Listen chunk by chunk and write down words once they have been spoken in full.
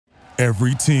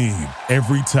Every team,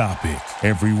 every topic,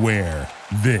 everywhere.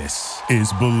 This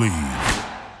is Believe.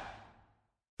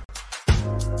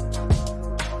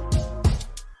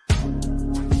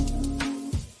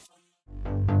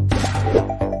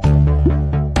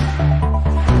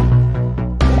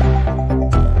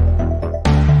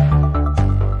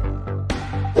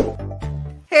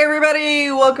 Hey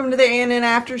everybody, welcome to the A&N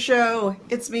After Show.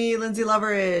 It's me, Lindsay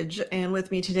Loveridge, and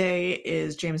with me today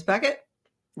is James Beckett.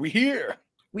 We hear.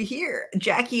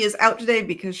 Jackie is out today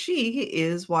because she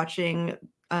is watching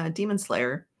Demon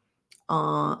Slayer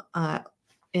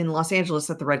in Los Angeles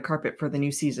at the red carpet for the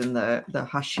new season, the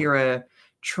Hashira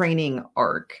training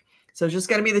arc. So it's just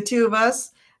going to be the two of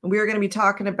us, and we are going to be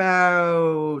talking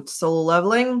about solo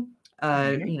leveling,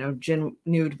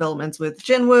 new developments with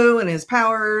Jinwoo and his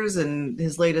powers and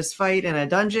his latest fight in a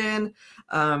dungeon.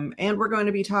 And we're going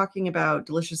to be talking about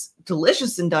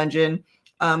Delicious in Dungeon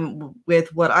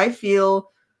with what I feel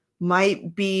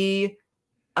might be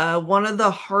one of the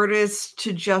hardest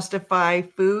to justify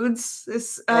foods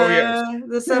this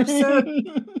episode.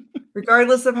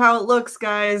 Regardless of how it looks,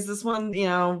 guys, this one,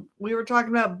 we were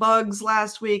talking about bugs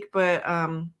last week, but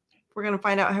we're going to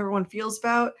find out how everyone feels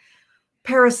about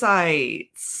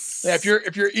parasites. Yeah, if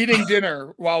you're eating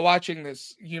dinner while watching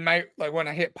this, you might want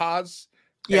to hit pause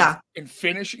and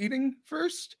finish eating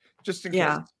first, just in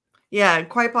case. Yeah,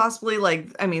 quite possibly.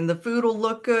 The food will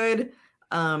look good.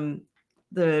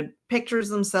 The pictures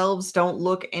themselves don't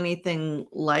look anything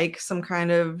like some kind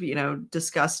of,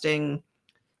 disgusting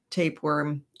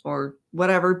tapeworm or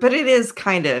whatever, but it is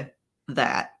kind of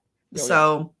that.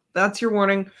 That's your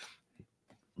warning.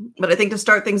 But I think to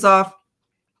start things off,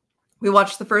 we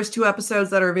watched the first 2 episodes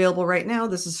that are available right now.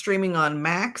 This is streaming on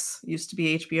Max, used to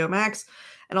be HBO Max,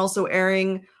 and also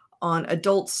airing on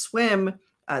Adult Swim.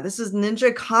 This is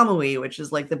Ninja Kamui, which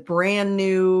is like the brand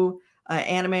new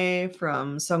anime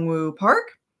from Sungwoo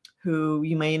Park, who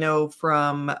you may know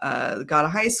from God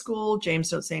of High School, James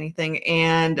Don't Say Anything,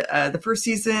 and the first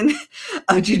season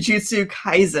of Jujutsu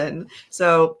Kaisen.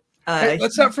 So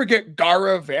let's not forget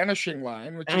Gara Vanishing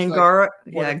Line, which is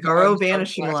Garo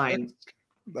Vanishing Line.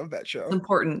 Love that show.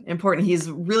 Important.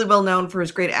 He's really well known for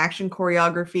his great action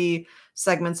choreography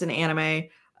segments in anime.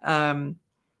 And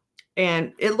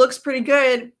it looks pretty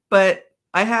good, but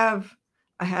I have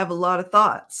a lot of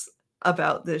thoughts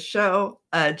about this show.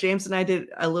 James and I did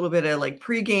a little bit of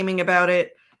pre-gaming about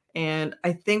it, and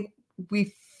I think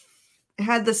we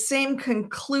had the same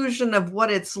conclusion of what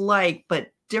it's like,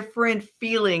 but different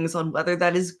feelings on whether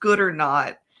that is good or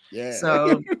not. Yeah.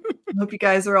 So I hope you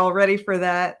guys are all ready for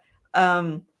that.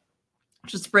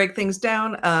 Just to break things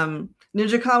down,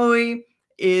 Ninja Kamui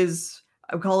is,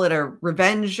 I would call it a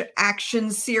revenge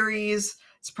action series.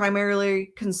 It's primarily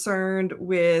concerned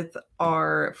with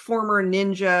our former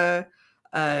ninja.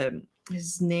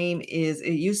 His name is,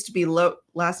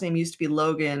 last name used to be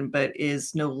Logan, but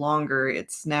is no longer.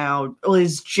 It's now,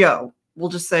 is Joe. We'll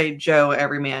just say Joe,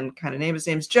 everyman kind of name. His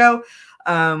name's Joe.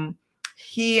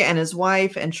 He and his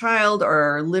wife and child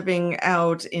are living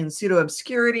out in pseudo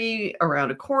obscurity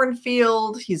around a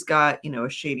cornfield. He's got, a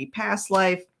shady past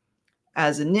life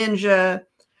as a ninja,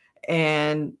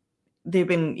 and they've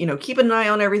been, keeping an eye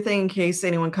on everything in case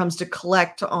anyone comes to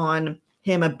collect on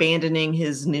him abandoning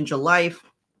his ninja life.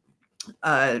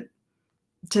 To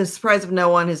the surprise of no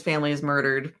one, his family is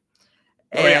murdered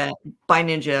by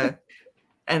ninja.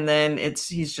 And then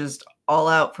he's just all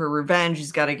out for revenge.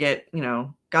 He's got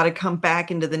to come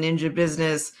back into the ninja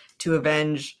business to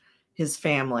avenge his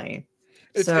family.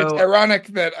 It's ironic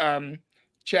that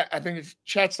I think it's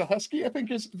Chat Stahelski, I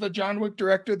think is the John Wick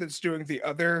director that's doing the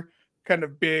other kind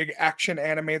of big action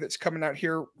anime that's coming out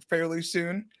here fairly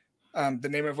soon. The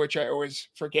name of which I always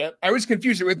forget. I always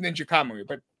confuse it with Ninja Kamui,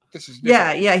 but this is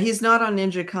different. Yeah. He's not on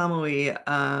Ninja Kamui.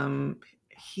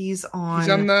 He's on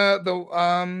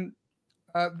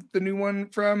the new one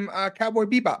from Cowboy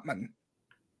Bebop, man.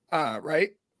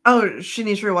 Right? Oh,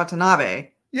 Shinichiro Watanabe.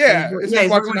 Yeah. He's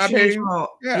Watanabe.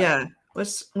 Yeah.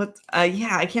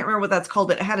 I can't remember what that's called,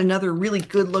 but it had another really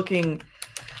good looking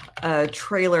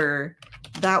trailer.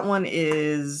 That one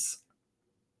is,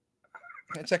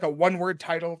 it's like a one-word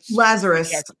title.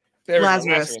 Lazarus.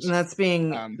 Lazarus. And that's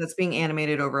being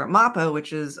animated over at MAPPA,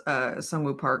 which is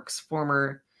Sungwoo Park's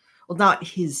former, well, not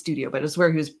his studio, but it's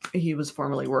where he was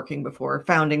formerly working before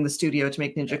founding the studio to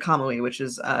make Ninja Kamui, which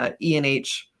is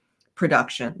E&H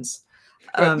Productions.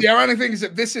 The ironic thing is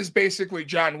that this is basically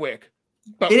John Wick.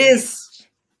 But it is.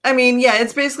 I mean, yeah,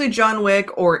 it's basically John Wick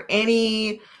or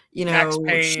any,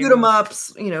 shoot 'em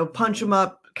ups, punch 'em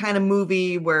up kind of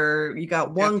movie where you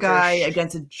got one guy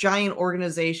against a giant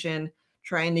organization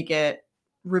trying to get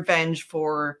revenge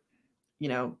for,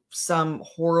 some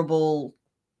horrible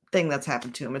thing that's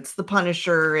happened to him. It's the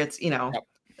Punisher. It's, Yep.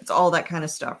 it's all that kind of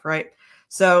stuff, right?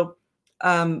 So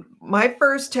my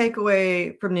first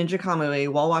takeaway from Ninja Kamui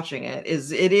while watching it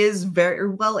is very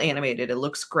well animated. It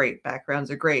looks great.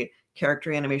 Backgrounds are great.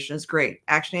 Character animation is great.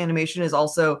 Action animation is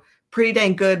also pretty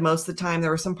dang good most of the time. There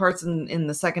were some parts in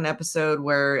the second episode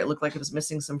where it looked like it was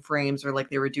missing some frames, or like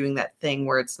they were doing that thing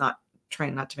where it's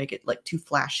trying not to make it like too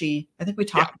flashy. I think we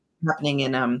talked happening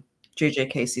in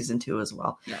JJK season 2 as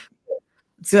well. Yeah.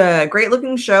 It's a great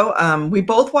looking show. We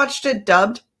both watched it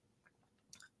dubbed,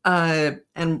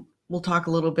 and we'll talk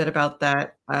a little bit about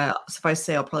that. Suffice to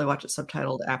say, I'll probably watch it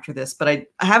subtitled after this, but I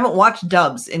haven't watched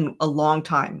dubs in a long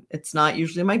time. It's not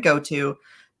usually my go-to,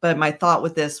 but my thought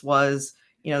with this was,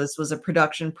 this was a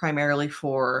production primarily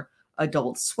for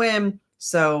Adult Swim,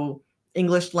 so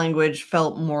English language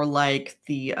felt more like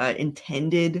the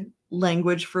intended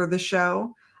language for the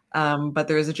show. But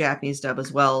there is a Japanese dub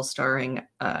as well, starring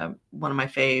one of my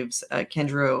faves,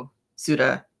 Kenjiro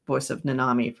Tsuda, voice of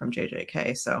Nanami from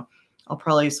JJK. So I'll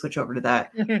probably switch over to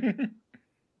that.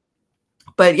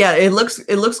 But yeah, it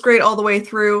looks great all the way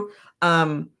through.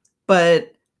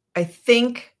 But I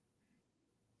think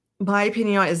my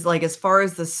opinion is, like, as far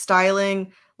as the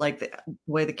styling, like the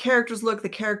way the characters look, the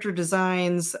character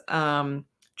designs,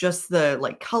 just the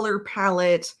like color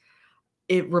palette,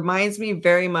 it reminds me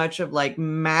very much of like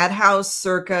Madhouse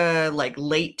circa like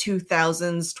late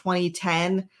 2000s,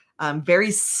 2010. Very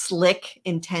slick,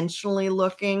 intentionally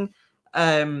looking,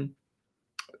 and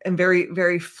very,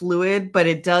 very fluid, but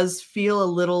it does feel a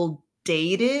little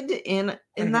dated in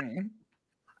that.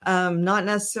 Not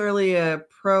necessarily a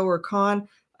pro or con,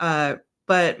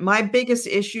 but my biggest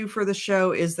issue for the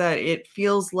show is that it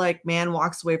feels like man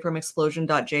walks away from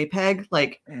explosion.jpg,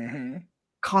 like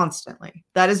constantly.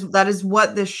 That is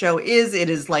what this show is. It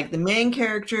is like the main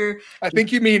character. I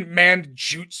think you mean man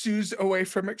jutsus away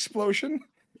from explosion.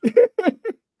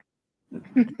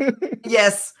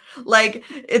 Yes, like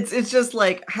it's just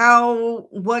like,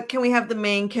 what can we have the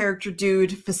main character do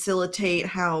to facilitate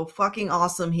how fucking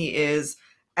awesome he is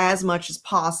as much as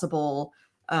possible,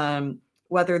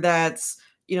 whether that's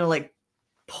like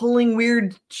pulling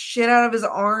weird shit out of his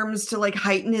arms to like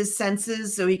heighten his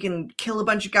senses so he can kill a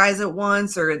bunch of guys at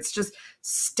once, or it's just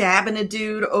stabbing a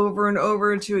dude over and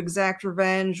over to exact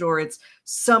revenge, or it's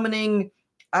summoning,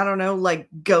 I don't know, like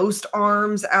ghost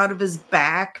arms out of his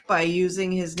back by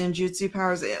using his ninjutsu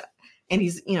powers. And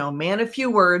he's, a man of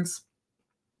few words,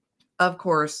 of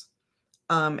course.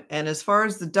 And as far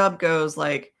as the dub goes,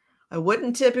 like, I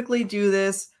wouldn't typically do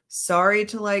this. Sorry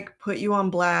to like put you on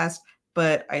blast,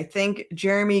 but I think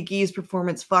Jeremy Gee's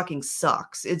performance fucking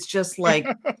sucks. It's just like,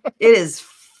 it is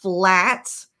flat.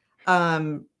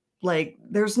 Like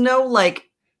there's no like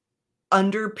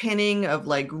underpinning of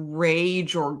like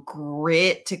rage or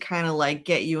grit to kind of like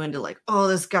get you into like, oh,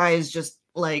 this guy is just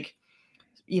like,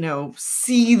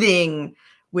 seething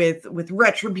with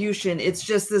retribution. It's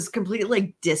just this complete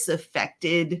like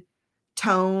disaffected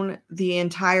tone the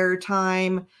entire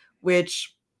time,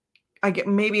 which I get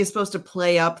maybe is supposed to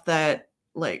play up that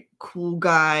like cool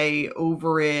guy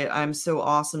over it, I'm so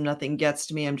awesome, nothing gets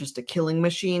to me, I'm just a killing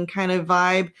machine kind of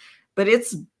vibe. But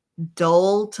it's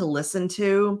dull to listen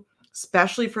to,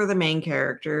 especially for the main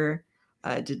character.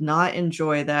 I did not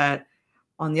enjoy that.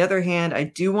 On the other hand, I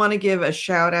do want to give a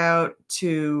shout out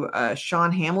to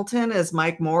Sean Hamilton as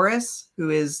Mike Morris,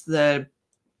 who is the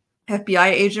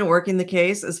FBI agent working the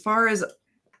case. As far as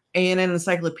ANN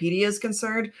Encyclopedia is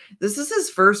concerned, this is his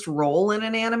first role in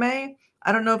an anime.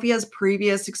 I don't know if he has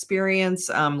previous experience,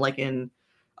 like in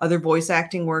other voice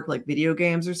acting work, like video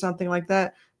games or something like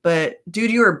that. But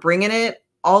dude, you are bringing it.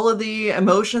 All of the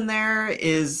emotion there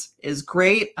is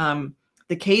great.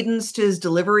 The cadence to his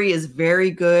delivery is very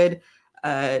good.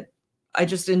 I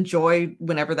just enjoy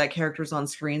whenever that character's on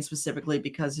screen, specifically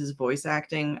because his voice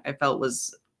acting, I felt,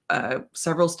 was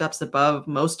several steps above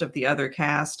most of the other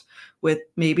cast, with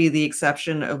maybe the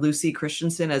exception of Lucy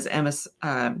Christensen as Emma.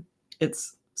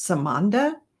 It's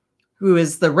Samanda, who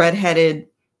is the redheaded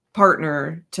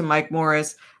partner to Mike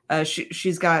Morris.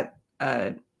 She's got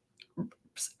a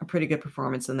pretty good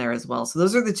performance in there as well. So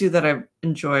those are the two that I've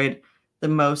enjoyed the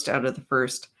most out of the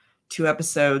first two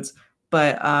episodes.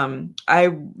 But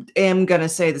I am gonna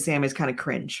say this anime is kind of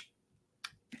cringe.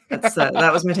 That's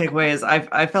that was my takeaway. Is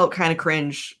I felt kind of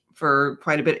cringe for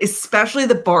quite a bit, especially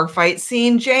the bar fight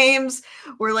scene, James,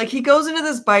 where like he goes into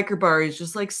this biker bar, he's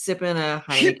just like sipping a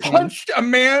Heineken. He punched a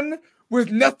man with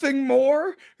nothing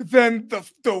more than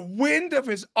the wind of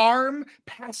his arm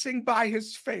passing by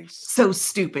his face. So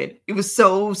stupid. It was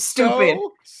so stupid.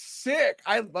 So sick.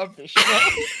 I love this show.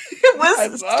 It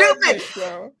was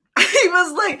stupid. he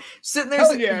was like sitting there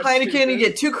Heineken, you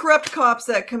get two corrupt cops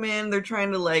that come in, they're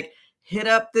trying to like hit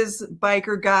up this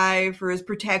biker guy for his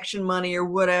protection money or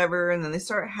whatever, and then they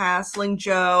start hassling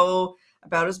Joe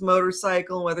about his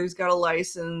motorcycle and whether he's got a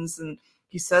license, and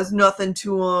he says nothing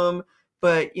to him,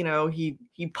 but you know, he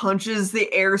punches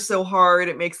the air so hard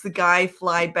it makes the guy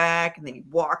fly back, and then he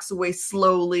walks away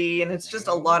slowly, and it's just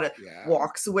a lot of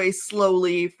walks away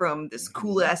slowly from this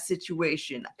cool ass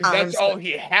situation. That's all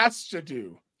he has to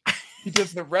do. He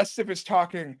does the rest of his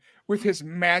talking with his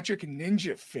magic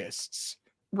ninja fists.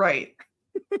 Right.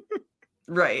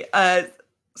 Right.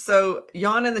 So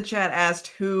Jan in the chat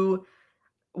asked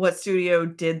what studio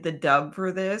did the dub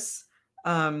for this.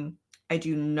 I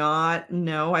do not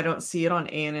know. I don't see it on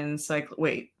ANN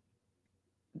Wait.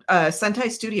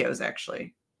 Sentai Studios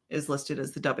actually is listed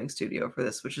as the dubbing studio for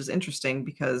this, which is interesting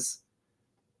because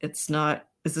it's not.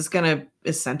 Is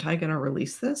Sentai gonna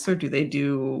release this, or do they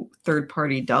do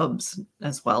third-party dubs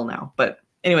as well now? But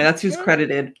anyway, that's who's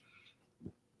credited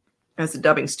as the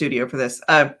dubbing studio for this.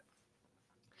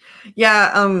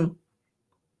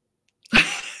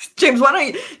 James, why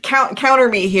don't you counter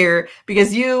me here,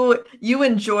 because you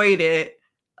enjoyed it.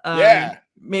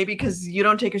 Maybe because you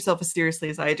don't take yourself as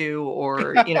seriously as I do,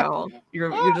 or you know,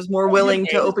 you're just more willing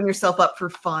to open yourself up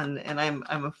for fun, and I'm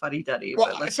a fuddy-duddy.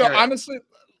 Well, so honestly,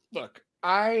 look,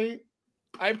 I've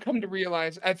come to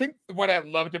realize, I think what I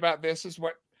loved about this is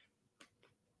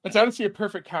it's honestly a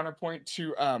perfect counterpoint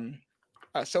to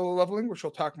Solo Leveling, which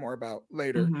we'll talk more about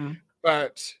later. Mm-hmm.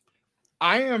 But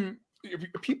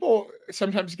people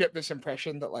sometimes get this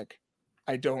impression that like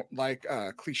I don't like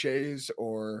cliches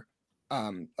or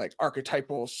like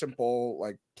archetypal, simple,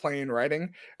 like plain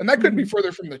writing, and that couldn't be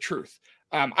further from the truth.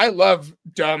 I love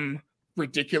dumb,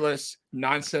 ridiculous,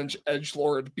 nonsense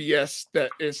edgelord BS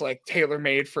that is like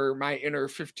tailor-made for my inner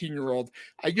 15-year-old.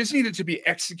 I just need it to be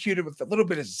executed with a little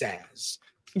bit of zazz.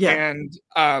 Yeah.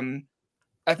 And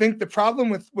I think the problem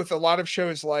with a lot of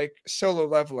shows like Solo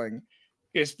Leveling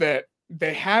is that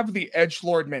they have the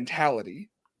edgelord mentality,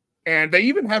 and they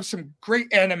even have some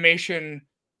great animation.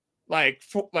 Like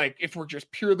if we're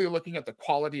just purely looking at the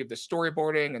quality of the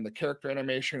storyboarding and the character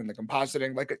animation and the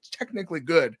compositing, like it's technically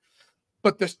good,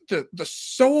 but the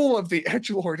soul of the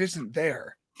edgelord isn't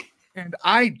there. And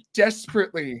I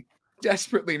desperately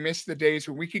miss the days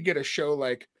when we could get a show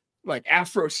like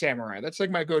Afro Samurai. That's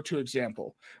like my go-to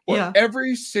example. Where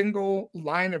every single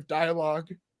line of dialogue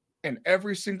and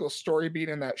every single story beat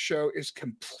in that show is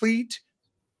complete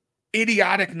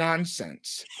idiotic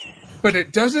nonsense. But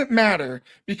it doesn't matter,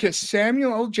 because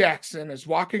Samuel L. Jackson is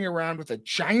walking around with a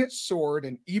giant sword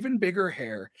and even bigger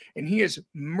hair, and he is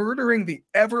murdering the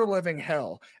ever-living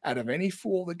hell out of any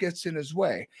fool that gets in his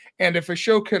way. And if a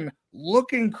show can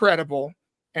look incredible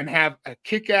and have a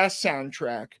kick-ass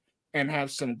soundtrack and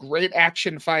have some great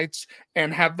action fights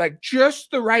and have like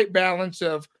just the right balance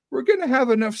of, we're going to have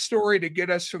enough story to get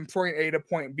us from point A to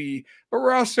point B, but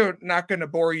we're also not going to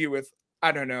bore you with,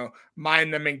 I don't know,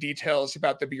 mind-numbing details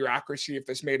about the bureaucracy of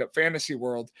this made-up fantasy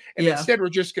world. And instead, we're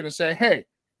just going to say, hey,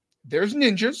 there's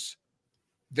ninjas.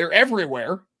 They're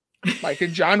everywhere. Like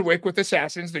in John Wick with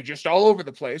assassins, they're just all over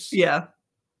the place. Yeah.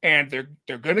 And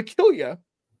they're going to kill you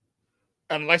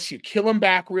unless you kill them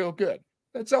back real good.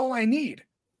 That's all I need.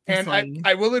 And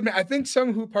I will admit, I think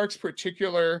Sung Hoo Park's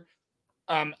particular,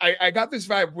 I got this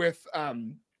vibe with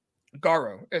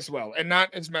Garo as well, and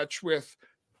not as much with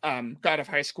God of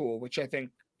High School, which I think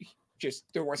just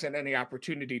there wasn't any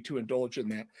opportunity to indulge in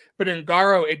that. But in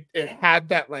Garo, it had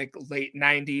that like late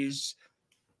 90s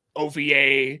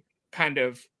OVA kind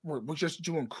of, we're just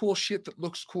doing cool shit that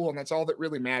looks cool, and that's all that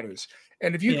really matters.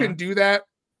 And if you can do that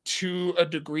to a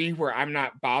degree where I'm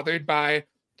not bothered by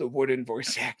the wooden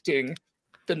voice acting,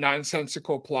 the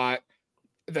nonsensical plot,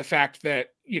 the fact that,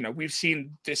 you know, we've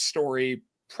seen this story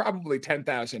probably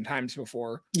 10,000 times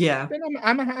before. Yeah. Then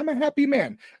I'm a happy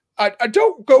man. I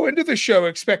don't go into the show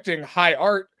expecting high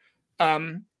art,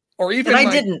 or even. And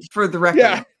I didn't, for the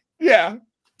record. Yeah.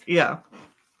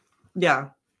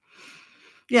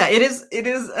 It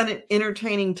is an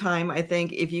entertaining time, I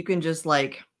think, if you can just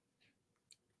like,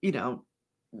 you know,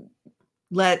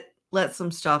 let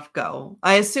some stuff go.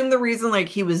 I assume the reason like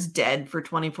he was dead for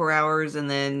 24 hours and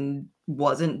then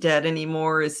wasn't dead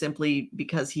anymore is simply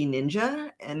because he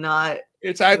ninja and not.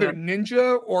 It's either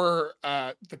ninja or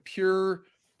the pure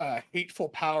hateful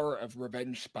power of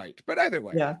revenge spite. But either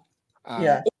way,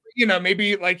 or, you know,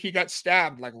 maybe like he got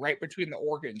stabbed like right between the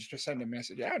organs to send a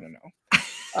message. I don't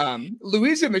know.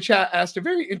 Louise in the chat asked a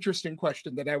very interesting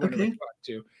question that I want to respond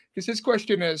to, because his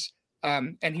question is,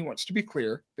 and he wants to be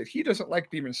clear that he doesn't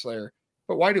like Demon Slayer,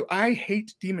 but why do I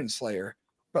hate Demon Slayer?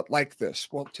 but like this?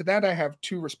 Well, to that I have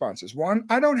two responses. One,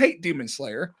 I don't hate Demon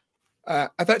Slayer. I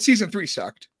thought season 3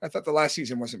 sucked. I thought the last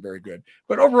season wasn't very good.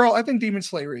 But overall, I think Demon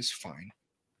Slayer is fine.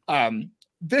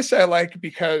 This I like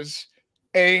because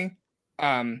it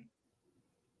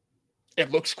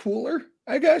looks cooler,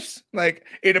 I guess. Like,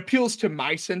 it appeals to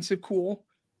my sense of cool,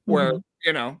 where,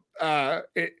 you know,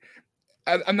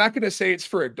 I'm not going to say it's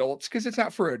for adults because it's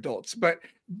not for adults, but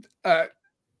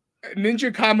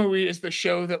Ninja Kamui is the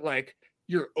show that, like,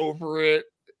 you're over it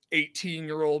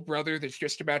 18-year-old brother that's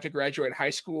just about to graduate high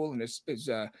school and is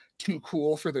too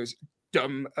cool for those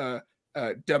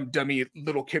dummy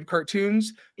little kid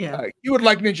cartoons. You would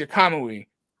like Ninja Kamui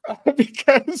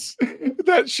because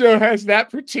that show has that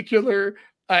particular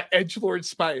edgelord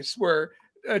spice where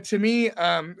to me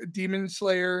Demon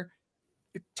Slayer,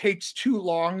 it takes too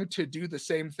long to do the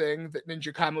same thing that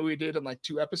Ninja Kamui did in like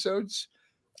 2 episodes.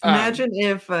 Imagine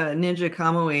if Ninja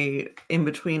Kamui, in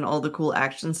between all the cool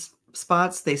action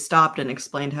spots, they stopped and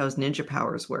explained how his ninja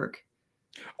powers work.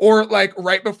 Or like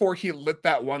right before he lit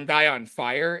that one guy on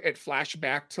fire, it flashed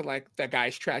back to like the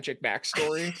guy's tragic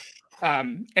backstory.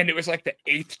 And it was like the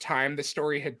 8th time the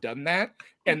story had done that.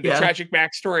 And the tragic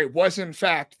backstory was in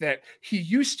fact that he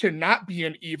used to not be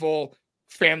an evil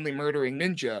family murdering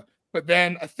ninja, but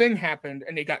then a thing happened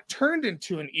and he got turned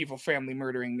into an evil family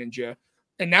murdering ninja.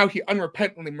 And now he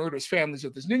unrepentantly murders families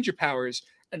with his ninja powers.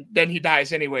 And then he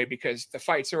dies anyway because the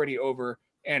fight's already over.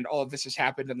 And all of this has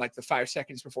happened in like the 5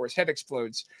 seconds before his head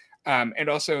explodes. And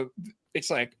also it's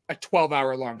like a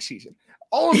 12-hour long season.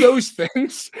 All of those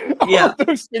things, all of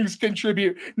those things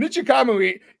contribute. Ninja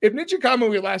Kamui, if Ninja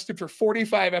Kamui lasted for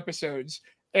 45 episodes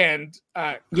and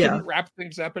couldn't wrap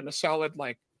things up in a solid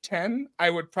like 10,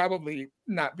 I would probably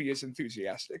not be as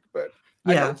enthusiastic. But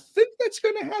I don't think that's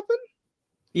going to happen.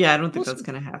 Yeah, I don't think that's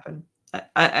going to happen.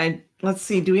 I let's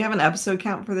see. Do we have an episode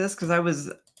count for this? Because I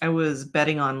was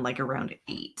betting on like around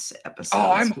 8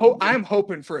 episodes. Oh, I'm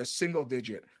hoping for a single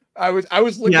digit. I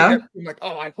was looking at like,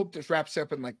 oh, I hope this wraps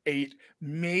up in like 8.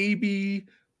 Maybe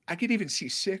I could even see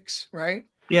 6, right?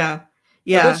 Yeah.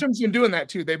 But those ones been doing that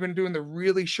too. They've been doing the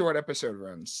really short episode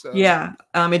runs. So. Yeah.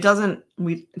 It doesn't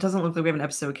look like we have an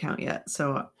episode count yet.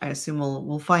 So I assume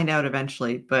we'll find out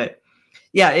eventually. But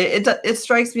yeah, it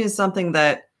strikes me as something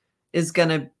that is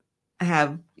gonna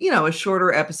have, you know, a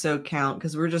shorter episode count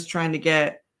because we're just trying to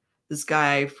get this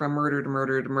guy from murder to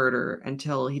murder to murder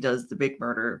until he does the big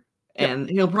murder. And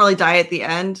he'll probably die at the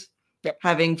end,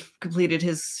 having completed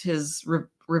his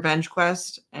revenge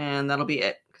quest, and that'll be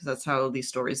it because that's how these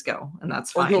stories go, and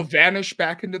that's fine. Or he'll vanish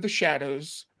back into the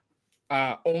shadows,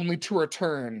 only to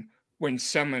return when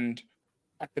summoned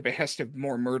at the behest of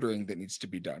more murdering that needs to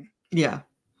be done. Yeah.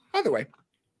 Either way.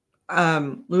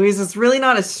 Louise, it's really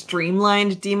not a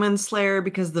streamlined Demon Slayer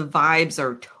because the vibes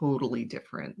are totally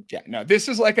different. Yeah, no, this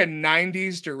is like a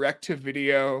 90s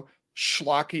direct-to-video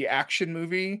schlocky action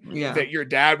movie that your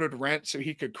dad would rent so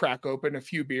he could crack open a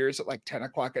few beers at like 10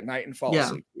 o'clock at night and fall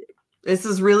asleep. This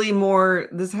is really more,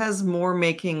 this has more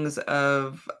makings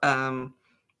of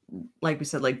like we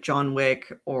said, like John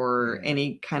Wick or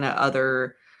any kind of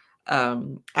other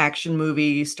action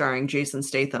movie starring Jason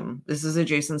Statham. This is a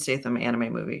Jason Statham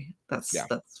anime movie. That's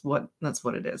what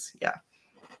it is.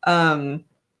 Ninja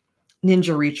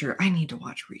Reacher. I need to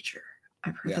watch Reacher.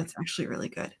 I've heard that's actually really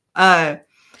good.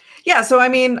 So I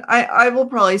mean, I will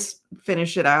probably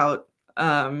finish it out.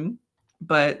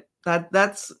 But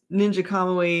that's Ninja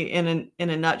Kamui in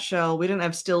a nutshell. We didn't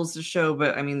have stills to show,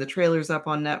 but I mean the trailer's up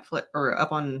on Netflix or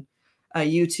up on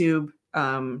YouTube.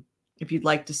 If you'd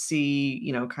like to see,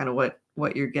 you know, kind of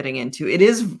what you're getting into. It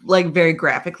is like very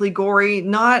graphically gory,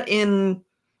 not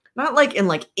like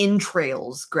in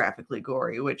entrails graphically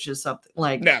gory, which is something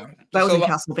like that was in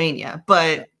Castlevania,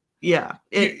 but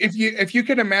if you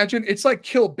can imagine, it's like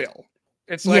Kill Bill.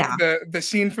 It's like the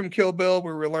scene from Kill Bill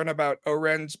where we learn about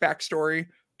Oren's backstory.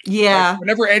 Yeah. Like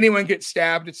whenever anyone gets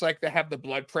stabbed, it's like they have the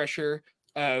blood pressure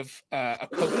of a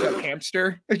coked up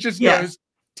hamster. It just goes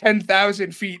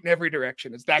 10,000 feet in every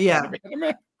direction. It's that kind of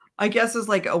anime. I guess is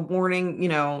like a warning, you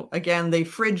know, again, they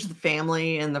fridge the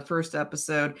family in the first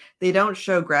episode. They don't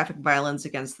show graphic violence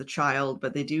against the child,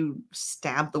 but they do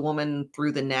stab the woman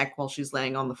through the neck while she's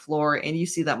laying on the floor. And you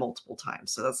see that multiple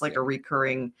times. So that's like a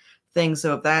recurring thing.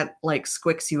 So if that like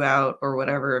squicks you out or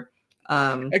whatever.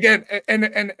 Again,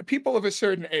 and people of a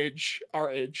certain age,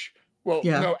 our age,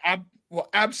 will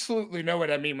absolutely know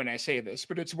what I mean when I say this.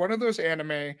 But it's one of those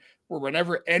anime where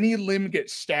whenever any limb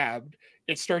gets stabbed,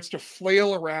 it starts to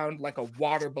flail around like a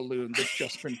water balloon that's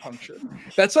just been punctured.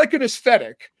 That's like an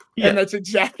aesthetic. And that's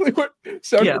exactly what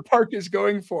Sucker Park is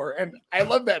going for. And I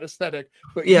love that aesthetic.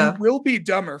 But you will be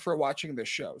dumber for watching this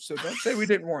show. So don't say we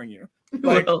didn't warn you.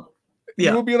 Like,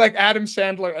 You will be like Adam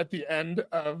Sandler at the end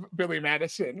of Billy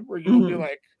Madison, where you will be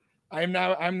like, I'm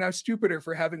now stupider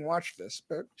for having watched this,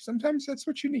 but sometimes that's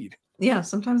what you need. Yeah,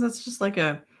 sometimes that's just like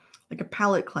a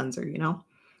palate cleanser, you know?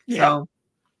 Yeah. So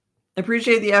I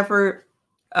appreciate the effort.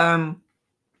 I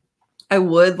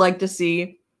would like to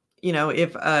see, you know,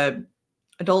 if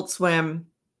Adult Swim,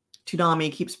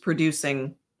 Toonami keeps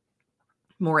producing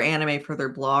more anime for their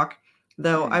block,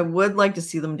 though I would like to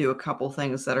see them do a couple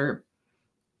things that are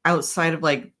outside of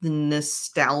like the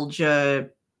nostalgia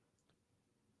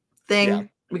thing,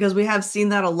 because we have seen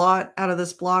that a lot out of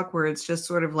this block where it's just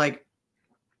sort of like,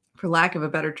 for lack of a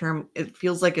better term, it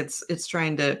feels like it's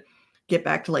trying to get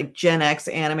back to like Gen X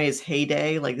anime's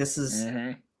heyday. Like this is,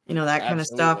 you know, that kind of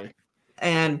stuff.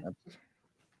 And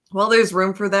well, there's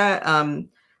room for that.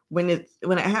 When it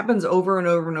happens over and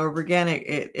over and over again,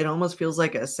 it almost feels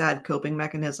like a sad coping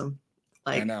mechanism.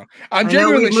 Like, I know. I'm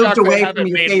genuinely shocked moved away they haven't from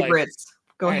your made favorites.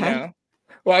 Go I ahead. know.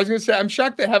 Well, I was gonna say I'm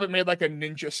shocked they haven't made like a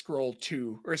Ninja Scroll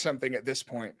 2 or something at this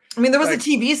point. I mean, there was a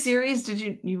TV series. Did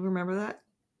you remember that?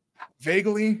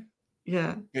 Vaguely.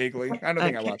 Yeah. Vaguely. I don't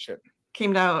think I watched it.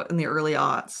 Came out in the early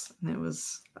aughts, and it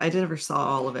was, I never saw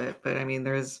all of it, but I mean,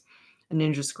 there's a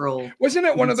Ninja Scroll. Wasn't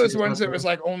it one of those ones that was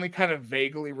like only kind of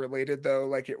vaguely related though?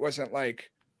 Like it wasn't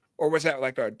like, or was that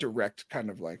like a direct kind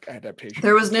of like adaptation?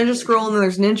 There was Ninja Scroll and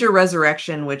there's Ninja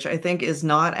Resurrection, which I think is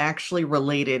not actually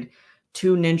related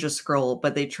to Ninja Scroll,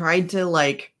 but they tried to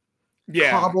like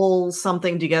cobble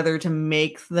something together to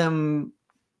make them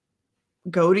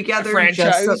go together.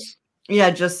 Franchise.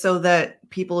 Just so that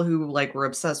people who like were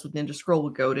obsessed with Ninja Scroll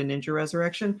would go to Ninja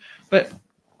Resurrection. But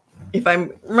if I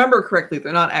remember correctly,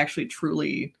 they're not actually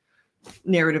truly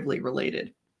narratively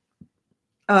related.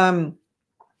 Jan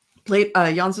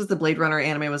says the Blade Runner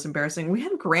anime was embarrassing. We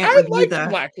had Grant review that.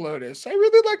 Black Lotus. I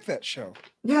really liked that show.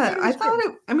 Yeah, I thought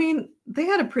it. I mean, they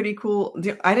had a pretty cool.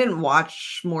 I didn't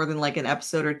watch more than like an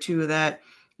episode or two of that.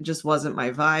 It just wasn't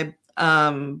my vibe.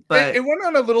 But it went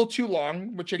on a little too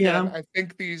long, which again, I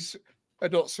think these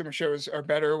Adult Swim shows are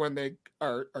better when they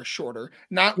are shorter.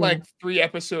 Not like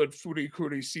 3-episode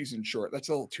Furikuri season short. That's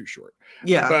a little too short.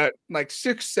 Yeah. But like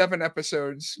 6-7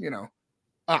 episodes, you know.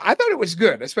 I thought it was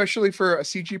good, especially for a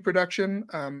CG production.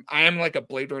 I am like a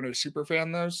Blade Runner super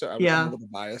fan though, so I'm a little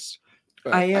biased.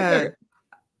 But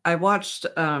I watched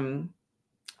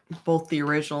both the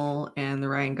original and the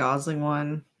Ryan Gosling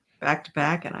one back to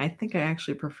back, and I think I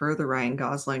actually prefer the Ryan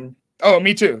Gosling. Oh,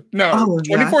 me too. No,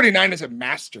 2049 is a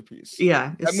masterpiece.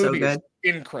 Yeah, it's that movie so good.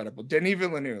 Is incredible. Denis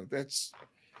Villeneuve. That's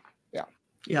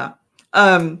yeah.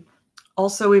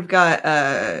 Also, we've got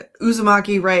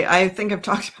Uzumaki, right? I think I've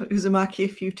talked about Uzumaki a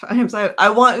few times. I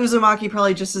want Uzumaki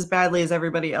probably just as badly as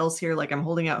everybody else here. Like, I'm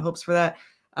holding out hopes for that.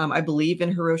 I believe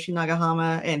in Hiroshi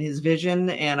Nagahama and his vision,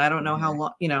 and I don't know how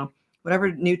long, you know,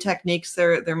 whatever new techniques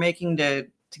they're making to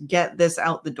get this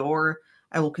out the door,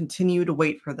 I will continue to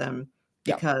wait for them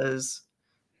because,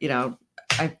 you know,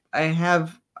 I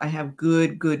have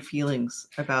good feelings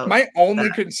about. My only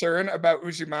concern about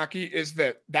Uzumaki is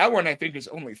that one I think is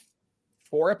only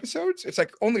 4 episodes. It's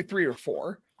like only 3 or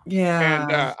 4. Yeah.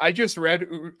 And I just reread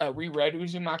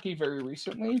Uzumaki very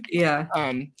recently. Yeah.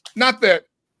 Not that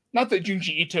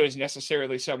Junji Ito is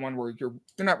necessarily someone where you're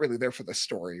not really there for the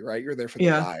story, right? You're there for the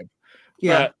vibe.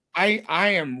 Yeah. But I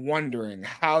am wondering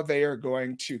how they are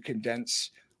going to condense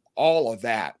all of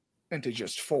that into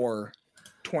just 4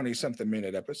 20-something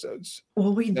minute episodes.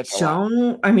 Well,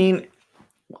 I mean,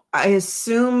 I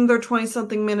assume they're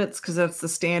 20-something minutes because that's the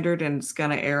standard and it's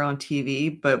going to air on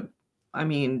TV. But I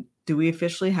mean, do we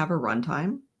officially have a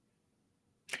runtime?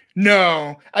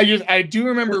 No, I do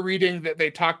remember reading that they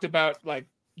talked about like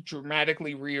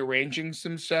dramatically rearranging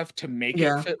some stuff to make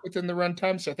it fit within the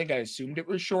runtime. So I think I assumed it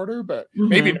was shorter, but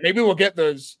maybe we'll get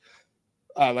those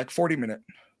like 40-minute.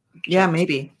 Yeah,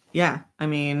 maybe. Yeah, I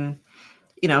mean,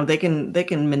 you know, they can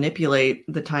manipulate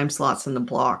the time slots in the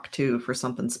block too for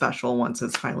something special once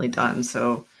it's finally done.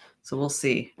 So we'll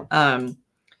see.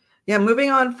 Moving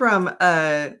on from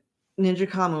Ninja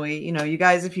Kamui, you know, you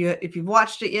guys, if you've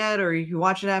watched it yet, or you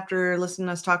watch it after listening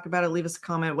to us talk about it, leave us a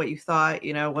comment what you thought.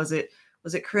 You know, was it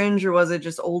cringe or was it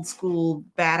just old school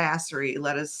badassery?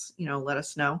 Let us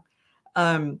know.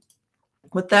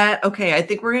 With that, okay, I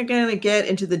think we're gonna get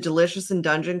into the delicious and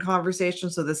dungeon conversation.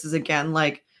 So this is again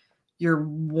like your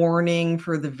warning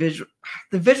for the visual.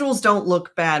 The visuals don't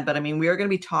look bad, but I mean, we are going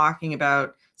to be talking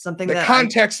about something the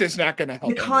context is not going to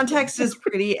help. The context is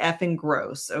pretty effing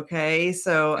gross. Okay.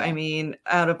 So, I mean,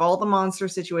 out of all the monster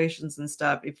situations and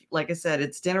stuff, if, like I said,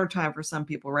 it's dinner time for some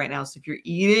people right now. So if you're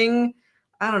eating,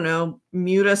 I don't know,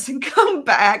 mute us and come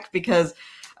back because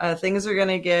things are going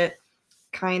to get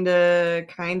kind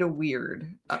of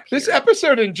weird up This here.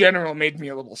 episode in general made me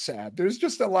a little sad. There's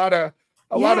just a lot of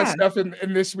stuff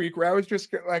in this week where I was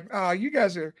just like, oh,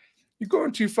 you're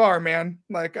going too far, man.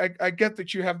 Like I get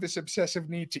that you have this obsessive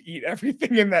need to eat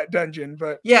everything in that dungeon,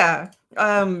 but yeah.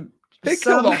 They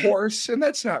killed a horse, and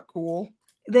that's not cool.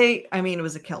 It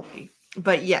was a Kelpie,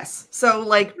 but yes. So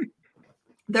like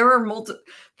there were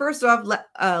first off,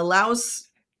 Laos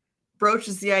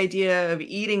broaches the idea of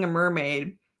eating a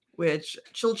mermaid, which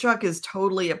Chilchuck is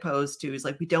totally opposed to. He's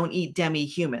like, we don't eat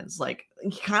demi-humans. Like,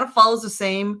 he kind of follows the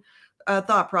same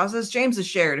thought process James has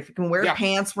shared. If you can wear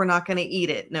pants, we're not going to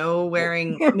eat it. No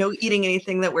eating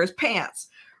anything that wears pants,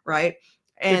 right?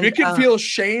 And if it can feel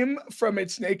shame from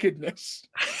its nakedness,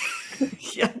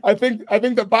 yeah, I think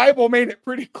the Bible made it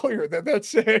pretty clear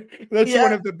that's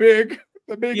one of the big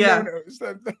no-nos.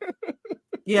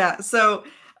 Yeah. So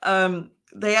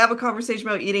they have a conversation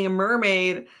about eating a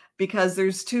mermaid because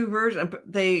there's two versions.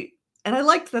 And I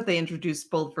liked that they introduced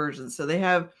both versions. So they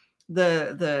have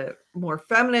the more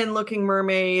feminine looking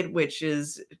mermaid, which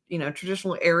is,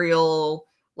 traditional Ariel,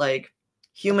 like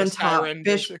human like top siren,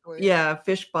 fish, basically.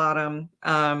 fish bottom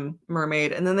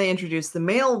mermaid. And then they introduced the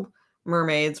male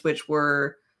mermaids, which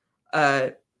were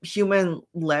human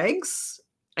legs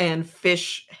and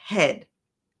fish head,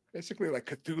 basically like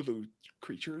Cthulhu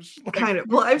creatures. Kind of.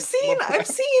 Well, I've seen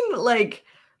like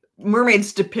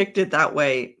mermaids depicted that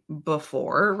way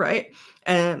before, right?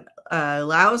 And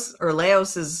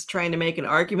Laos is trying to make an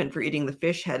argument for eating the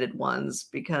fish-headed ones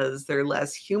because they're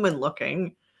less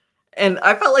human-looking. And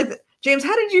I felt like James,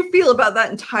 how did you feel about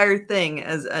that entire thing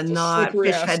as a not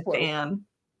fish-head fan?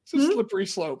 It's a slippery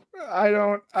slope.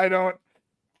 I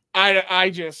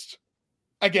just,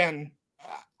 again,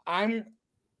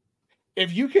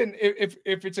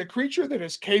 if it's a creature that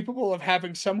is capable of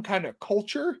having some kind of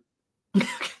culture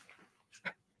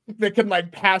that can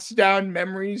like pass down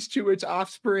memories to its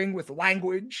offspring with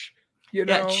language,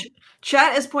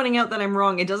 chat is pointing out that I'm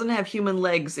wrong. It doesn't have human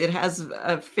legs. It has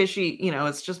a fishy,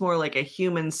 it's just more like a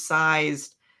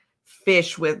human-sized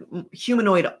fish with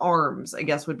humanoid arms, I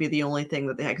guess would be the only thing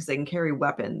that they have, because they can carry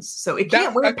weapons. So it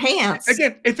can't wear pants.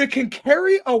 Again, if it can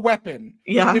carry a weapon,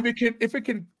 if it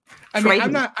can I mean,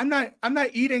 I'm not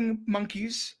eating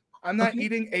monkeys. I'm not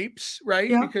eating apes, right?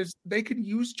 Yeah. Because they can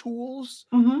use tools.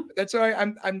 Mm-hmm. That's why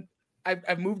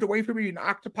I've moved away from eating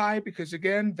octopi, because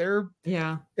again, they're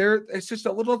it's just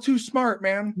a little too smart,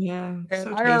 man. Yeah. And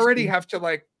so I already have to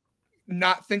like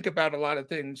not think about a lot of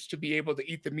things to be able to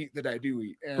eat the meat that I do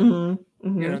eat. And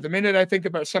the minute I think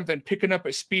about something picking up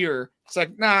a spear, it's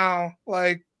like, no,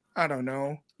 like, I don't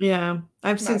know. Yeah.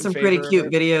 I've seen some pretty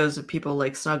cute videos of people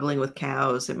like snuggling with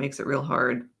cows. It makes it real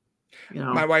hard.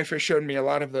 My wife has shown me a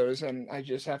lot of those, and I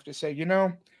just have to say,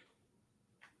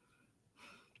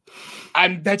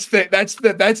 that's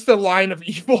the line of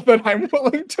evil that I'm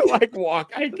willing to like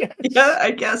walk, I guess. Yeah,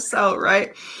 I guess so,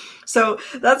 right? So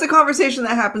that's a conversation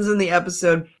that happens in the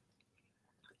episode.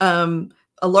 A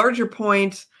larger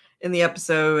point in the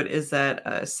episode is that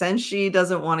Senshi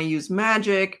doesn't want to use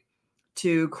magic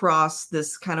to cross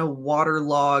this kind of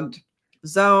waterlogged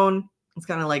zone. It's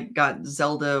kind of like got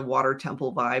Zelda water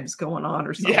temple vibes going on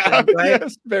or something, right?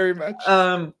 Yes, very much.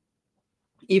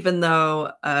 Even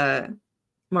though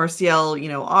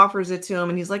Marcial, offers it to him,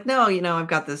 and he's like, no, I've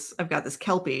got this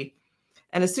Kelpie.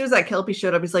 And as soon as that Kelpie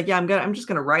showed up, he's like, yeah, I'm just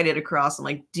gonna ride it across. I'm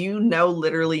like, do you know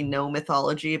literally no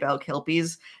mythology about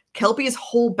Kelpies? Kelpie's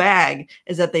whole bag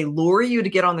is that they lure you to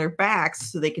get on their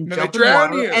backs so they can jump in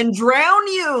water and drown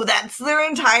you. That's their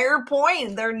entire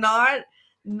point. They're not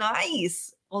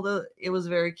nice, although it was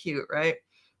very cute, right?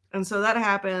 And so that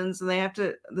happens, and they have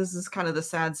to. This is kind of the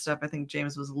sad stuff I think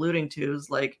James was alluding to. Is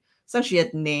like, essentially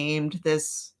had named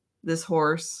this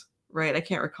horse, right? I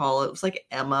can't recall. It was like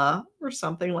Emma or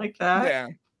something like that. Yeah.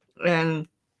 And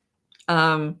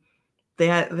they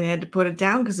had to put it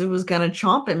down because it was gonna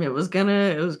chomp him. It was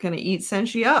gonna eat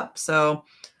Senshi up. So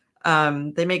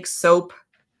they make soap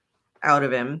out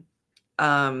of him.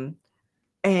 And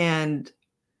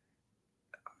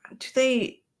do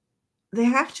they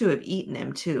have to have eaten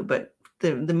him too, but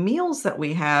the meals that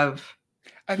we have,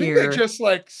 I think they just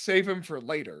like save him for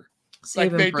later. They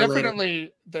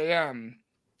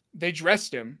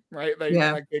dressed him, right? Like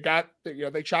they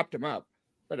chopped him up,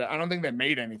 but I don't think they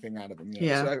made anything out of him yet.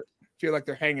 Yeah. So I feel like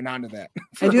they're hanging on to that.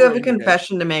 I do have a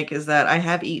confession to make, is that I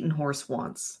have eaten horse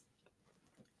once.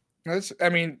 That's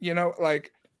one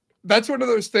of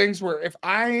those things where if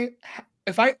I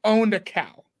owned a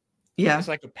cow, it's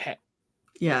like a pet.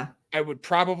 Yeah. I would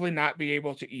probably not be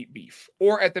able to eat beef,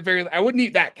 or at the very, I wouldn't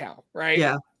eat that cow, right?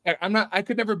 Yeah. I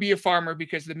could never be a farmer,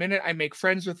 because the minute I make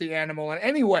friends with the animal in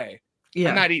any way,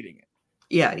 I'm not eating it.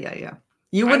 Yeah.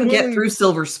 You I'm wouldn't get willing- through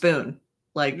Silver Spoon.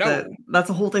 Like No. that's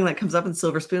a whole thing that comes up in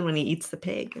Silver Spoon when he eats the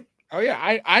pig. Oh yeah,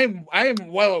 I am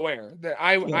well aware that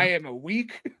I Yeah. am a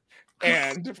weak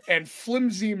and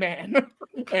flimsy man,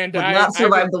 and Would not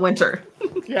survive the winter.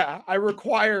 yeah, I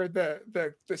require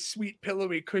the sweet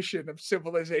pillowy cushion of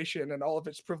civilization and all of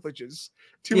its privileges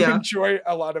to Yeah. enjoy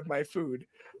a lot of my food.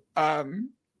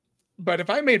 But if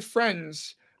I made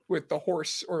friends with the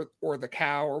horse or the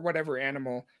cow or whatever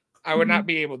animal, I would not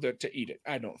be able to eat it.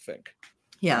 I don't think.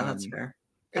 Yeah, that's fair.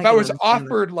 If I was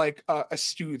offered like a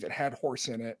stew that had horse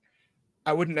in it,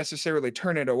 I wouldn't necessarily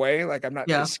turn it away. Like I'm not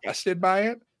disgusted by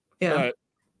it. Yeah. But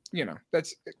you know,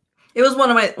 it was one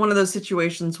of those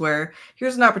situations where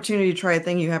here's an opportunity to try a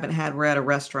thing you haven't had. We're at a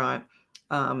restaurant.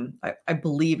 I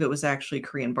believe it was actually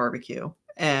Korean barbecue.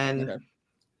 And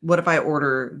what if I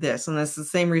order this? And that's the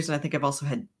same reason I think I've also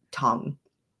had tongue.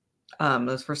 That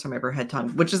was the first time I ever had tongue,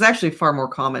 which is actually far more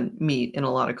common meat in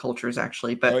a lot of cultures,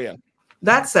 actually. But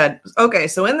that said, okay,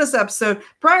 so in this episode,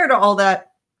 prior to all that,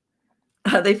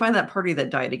 they find that party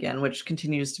that died again, which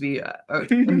continues to be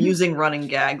an amusing running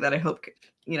gag that I hope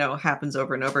happens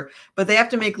over and over. But they have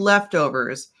to make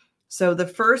leftovers. So the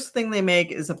first thing they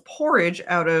make is a porridge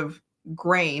out of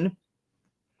grain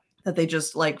that they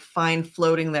just like find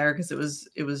floating there because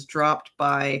it was dropped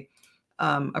by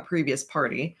a previous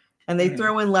party, and they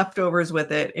throw in leftovers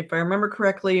with it. If I remember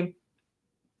correctly,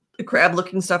 the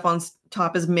crab-looking stuff on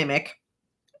top is mimic,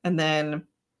 and then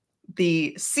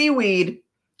the seaweed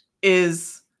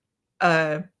is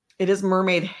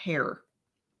mermaid hair.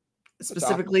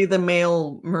 Specifically, the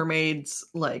male mermaids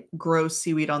like grow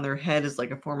seaweed on their head as like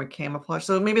a form of camouflage.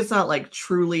 So maybe it's not like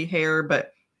truly hair,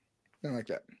 but something like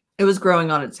that. It was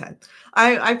growing on its head.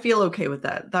 I feel okay with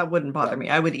that. That wouldn't bother me.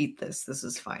 I would eat this. This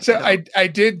is fine. So I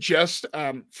did just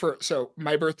so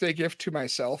my birthday gift to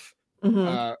myself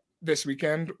this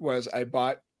weekend was I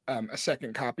bought a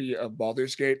second copy of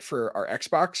Baldur's Gate for our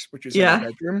Xbox, which is in our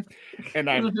bedroom, and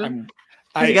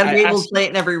you got to be able to play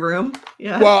it in every room.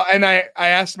 Yeah. Well, and I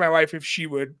asked my wife if she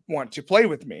would want to play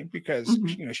with me because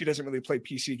she doesn't really play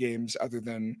PC games other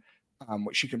than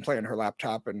what she can play on her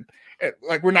laptop, and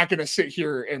like we're not going to sit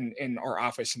here in our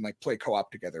office and like play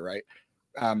co-op together, right?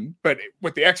 But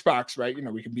with the Xbox, right,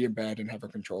 we can be in bed and have our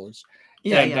controllers.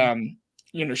 She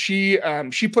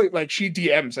played like she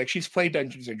DMs, like she's played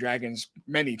Dungeons and Dragons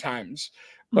many times,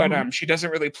 but she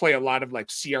doesn't really play a lot of like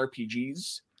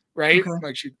CRPGs, right?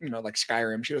 Like she, like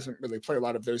Skyrim, she doesn't really play a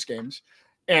lot of those games.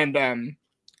 And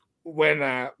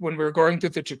when we were going through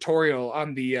the tutorial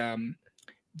on the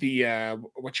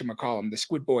whatchamacallem, the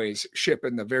Squid Boys ship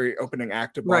in the very opening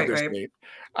act of Baldur's Gate,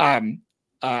 I'm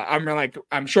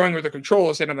showing her the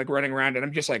controls and I'm like running around and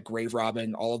I'm just like grave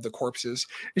robbing all of the corpses.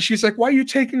 And she's like, "Why are you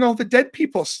taking all the dead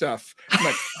people stuff?" I'm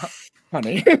like,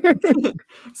 "Honey,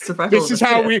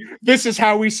 this is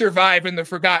how we survive in the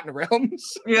Forgotten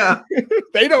Realms." Yeah.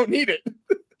 They don't need it.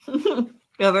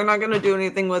 Yeah, they're not going to do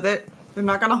anything with it. They're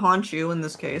not going to haunt you in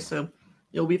this case, so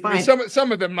you'll be fine. I mean,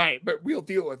 some of them might, but we'll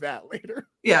deal with that later.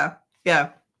 Yeah.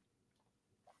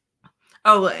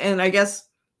 Oh, and I guess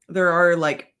there are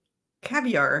like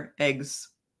caviar eggs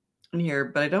in here,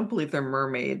 but I don't believe they're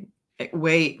mermaid.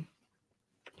 Wait.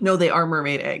 No, they are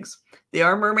mermaid eggs. They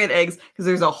are mermaid eggs because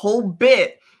there's a whole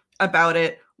bit about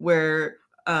it where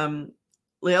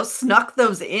Leo snuck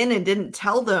those in and didn't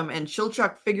tell them, and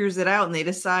Chilchuk figures it out and they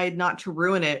decide not to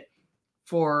ruin it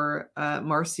for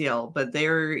Marciel, but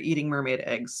they're eating mermaid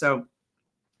eggs. So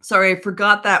sorry, I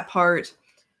forgot that part.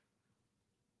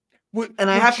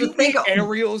 I have to think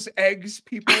Ariel's eggs,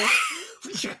 people.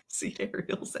 You see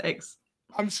Ariel's eggs.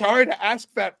 I'm sorry to ask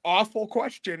that awful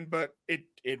question, but it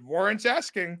warrants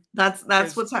asking. That's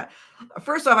what's happening.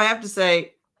 First off, I have to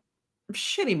say,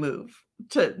 shitty move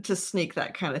to sneak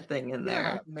that kind of thing in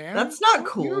there. Yeah, man. That's not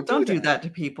cool. Don't do that to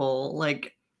people.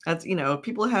 Like that's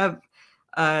people have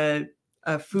food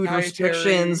dietary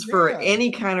restrictions for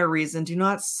any kind of reason. Do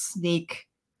not sneak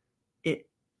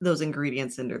those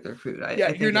ingredients into their food. I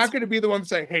think you're not going to be the one to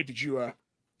say, "Hey, did you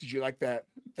like that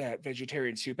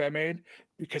vegetarian soup I made?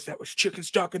 Because that was chicken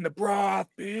stock in the broth,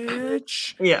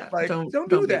 bitch." Yeah, like don't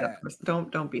do that.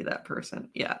 Don't be that person.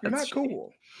 Yeah, you're not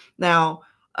cool. Now,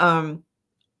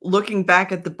 looking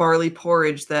back at the barley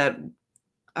porridge that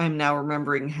I'm now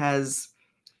remembering has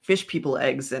fish people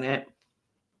eggs in it.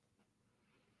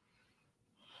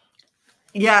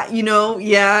 Yeah,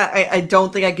 I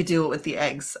don't think I could do it with the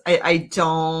eggs. I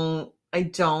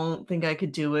don't think I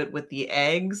could do it with the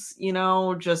eggs,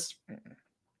 just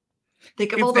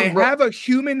think of if all they have a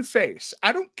human face.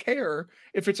 I don't care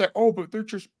if it's like, oh, but they're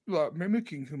just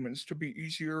mimicking humans to be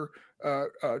easier,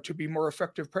 to be more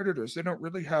effective predators. They don't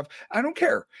really have, I don't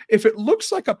care. If it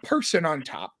looks like a person on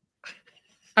top,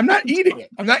 I'm not eating it.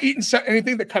 I'm not eating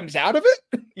anything that comes out of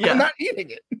it. Yeah. I'm not eating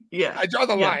it. Yeah. I draw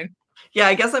the line. Yeah,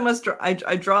 I guess I must. I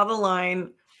draw the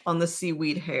line on the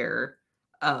seaweed hair.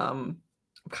 Kind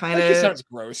That just of. sounds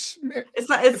gross. It's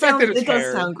not. It fact that sounds. it's It does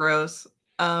hair. sound gross.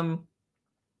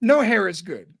 No hair is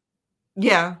good.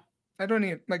 Yeah. I don't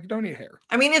need hair.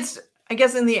 I mean, it's. I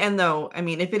guess in the end, though, I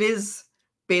mean, if it is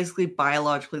basically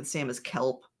biologically the same as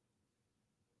kelp,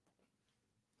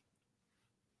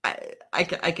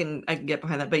 I can get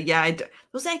behind that. But yeah,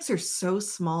 those eggs are so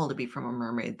small to be from a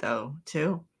mermaid, though.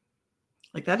 Too.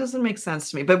 Like that doesn't make sense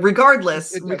to me. But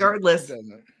regardless,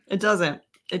 It doesn't.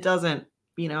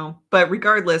 You know. But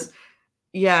regardless.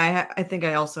 Yeah, I think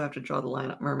I also have to draw the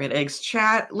line at mermaid eggs.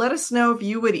 Chat, let us know if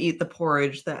you would eat the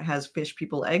porridge that has fish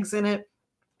people eggs in it.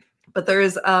 But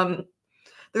there's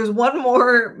one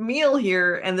more meal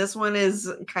here, and this one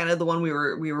is kind of the one we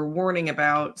were warning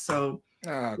about. So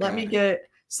let me get.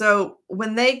 So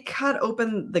when they cut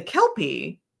open the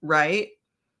kelpie, right?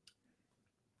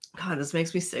 God, this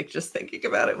makes me sick just thinking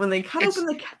about it. When they cut open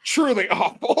the truly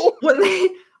awful. When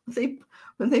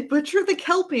they butcher the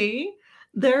kelpie,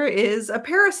 there is a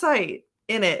parasite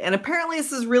in it. And apparently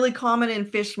this is really common in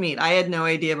fish meat. I had no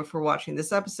idea before watching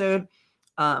this episode.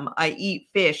 I eat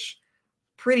fish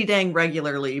pretty dang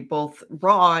regularly, both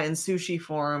raw in sushi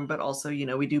form, but also, you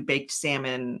know, we do baked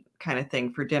salmon kind of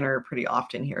thing for dinner pretty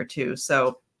often here too.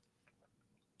 So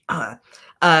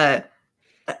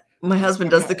my husband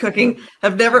does the cooking.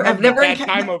 I've never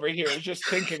time over here just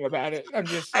thinking about it.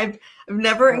 I've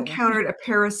never encountered a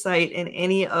parasite in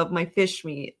any of my fish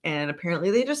meat, and apparently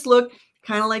they just look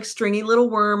kind of like stringy little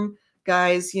worm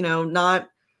guys, you know, not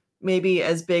maybe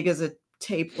as big as a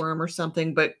tapeworm or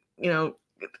something, but you know,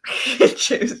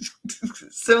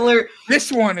 similar.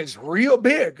 This one is real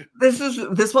big.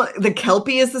 This one, the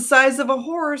kelpie is the size of a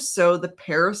horse, so the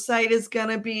parasite is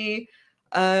gonna be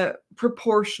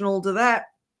proportional to that.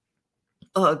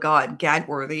 Oh God, gag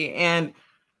worthy. And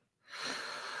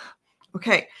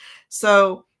okay,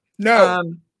 so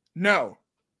no.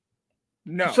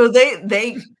 So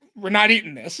they we're not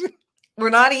eating this.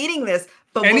 We're not eating this.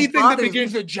 But anything that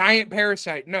begins with giant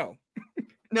parasite, no.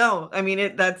 No, I mean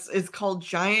it's called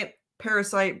giant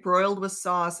parasite broiled with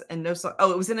sauce and no sauce.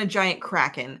 Oh, it was in a giant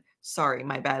kraken. Sorry,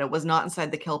 my bad. It was not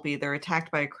inside the kelpie. They're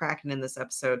attacked by a kraken in this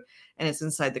episode, and it's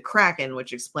inside the kraken,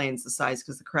 which explains the size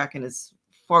because the kraken is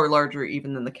far larger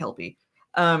even than the kelpie.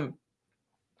 But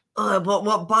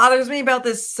what bothers me about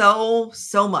this so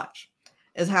much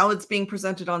is how it's being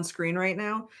presented on screen right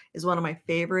now is one of my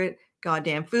favorite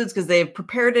goddamn foods because they've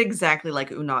prepared it exactly like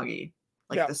unagi.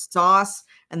 Like the sauce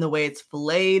and the way it's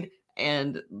filleted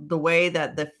and the way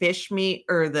that the fish meat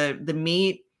or the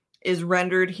meat is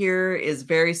rendered here is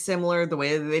very similar. The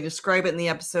way that they describe it in the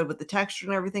episode with the texture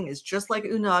and everything is just like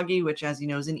unagi, which as you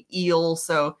know is an eel.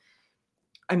 So,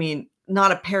 I mean,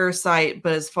 not a parasite,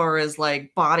 but as far as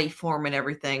like body form and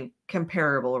everything,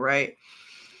 comparable, right?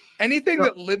 Anything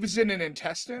that lives in an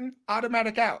intestine,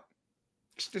 automatic out.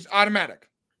 It's just automatic.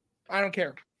 I don't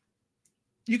care.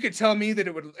 You could tell me that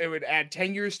it would add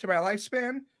 10 years to my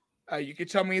lifespan. You could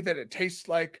tell me that it tastes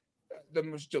like the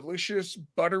most delicious,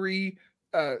 buttery,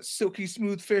 silky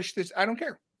smooth fish. I don't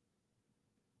care.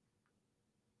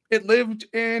 It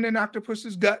lived in an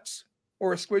octopus's guts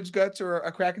or a squid's guts or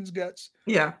a kraken's guts.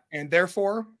 Yeah. And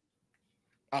therefore,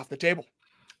 off the table.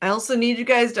 I also need you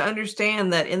guys to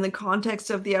understand that in the context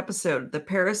of the episode, the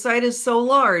parasite is so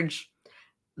large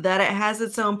that it has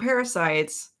its own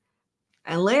parasites.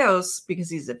 And Leos,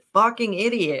 because he's a fucking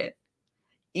idiot,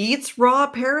 eats raw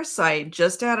parasite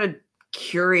just out of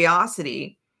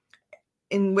curiosity,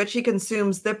 in which he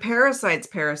consumes the parasite's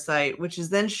parasite, which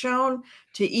is then shown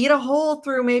to eat a hole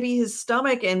through maybe his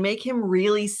stomach and make him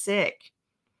really sick.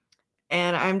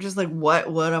 And I'm just like, what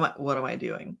am I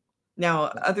doing? Now,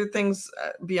 other things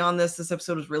beyond this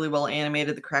episode was really well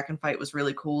animated. The Kraken fight was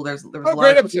really cool. There was a lot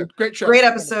great episode. Great show. Great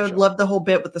episode. Loved the whole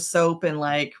bit with the soap and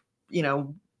like, you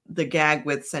know, the gag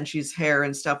with Senshi's hair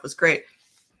and stuff was great.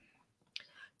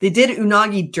 They did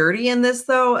unagi dirty in this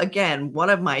though. Again, one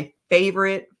of my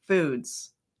favorite foods.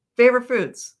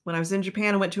 When I was in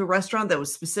Japan, I went to a restaurant that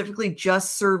was specifically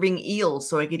just serving eel,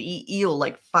 so I could eat eel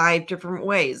like 5 different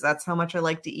ways. That's how much I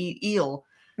like to eat eel.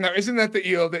 Now, isn't that the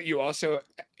eel that you also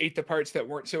ate the parts that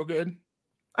weren't so good?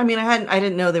 I mean, I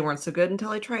didn't know they weren't so good until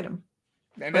I tried them.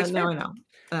 And that's now I know.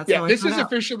 That's yeah, this is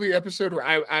officially the episode where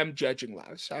I'm judging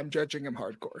Laos. I'm judging him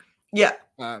hardcore. Yeah.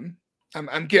 I'm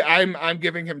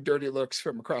giving him dirty looks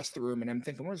from across the room, and I'm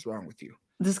thinking, what is wrong with you?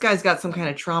 This guy's got some kind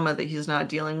of trauma that he's not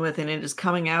dealing with, and it is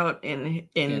coming out in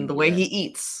the way he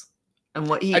eats and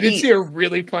what he eats. I did see a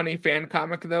really funny fan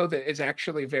comic though that is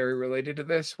actually very related to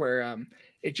this, where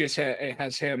it just it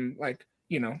has him like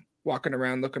walking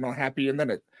around looking all happy, and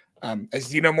then a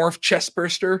xenomorph chest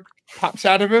burster pops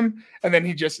out of him, and then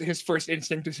his first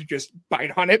instinct is to just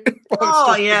bite on it.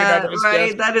 Oh yeah,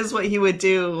 right. That is what he would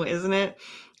do, isn't it?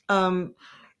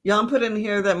 Jan put in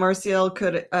here that Marcial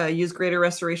could use greater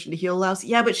restoration to heal Laos.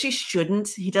 Yeah, but she shouldn't.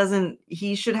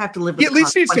 He should have to live with he at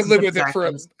least needs to live with it for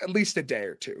at least a day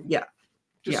or two. Yeah.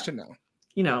 Just to know.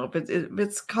 If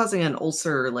it's causing an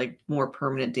ulcer, like more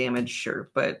permanent damage,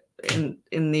 sure. But in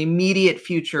the immediate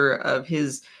future of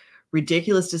his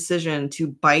ridiculous decision to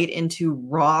bite into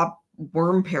raw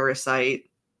worm parasite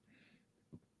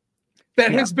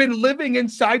that has been living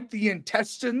inside the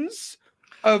intestines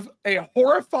of a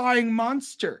horrifying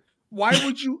monster. Why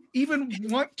would you even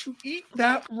want to eat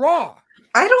that raw?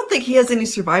 I don't think he has any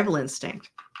survival instinct.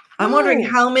 I'm wondering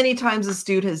how many times this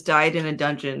dude has died in a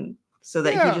dungeon so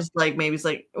that he just maybe he's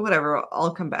like, whatever,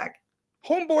 I'll come back.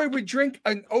 Homeboy would drink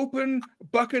an open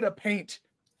bucket of paint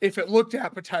if it looked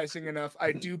appetizing enough,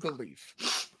 I do believe.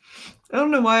 I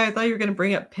don't know why I thought you were going to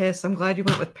bring up piss. I'm glad you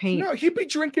went with paint. No, he'd be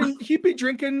drinking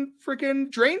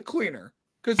freaking drain cleaner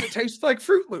because it tastes like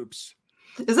Fruit Loops.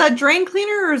 Is that drain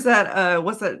cleaner or is that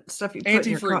what's that stuff you put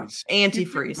antifreeze? In your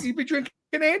antifreeze. He'd be drinking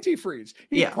antifreeze.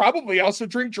 He'd probably also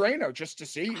drink Drano just to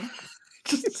see.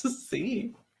 Just to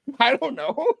see. I don't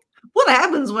know. What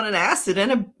happens when an acid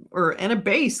and a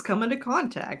base come into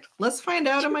contact? Let's find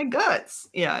out in my guts.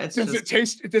 Yeah, does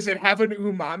it have an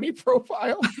umami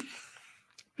profile?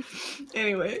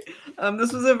 Anyway,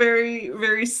 this was a very,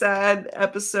 very sad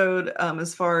episode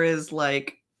as far as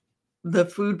like the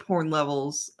food porn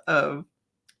levels of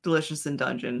Delicious in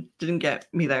Dungeon. Didn't get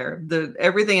me there.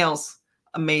 Everything else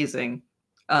amazing.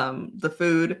 The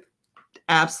food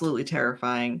absolutely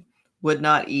terrifying. Would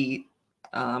not eat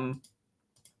the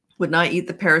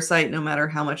parasite no matter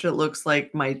how much it looks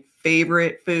like my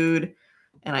favorite food,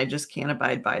 and I just can't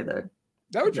abide by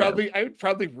I would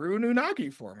probably ruin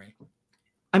unagi for me.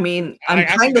 I mean, I'm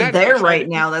kind of there right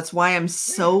now. That's why I'm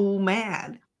so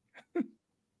mad.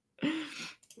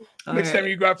 Next time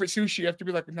you go out for sushi, you have to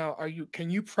be like, "Now, can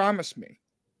you promise me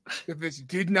that this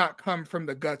did not come from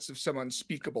the guts of some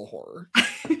unspeakable horror?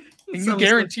 Can you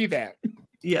guarantee that?"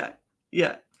 Yeah.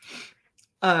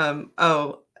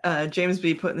 James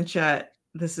B put in the chat,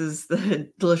 this is the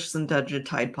Delicious in Dungeon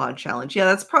Tide Pod challenge. Yeah,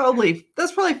 that's probably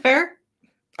fair.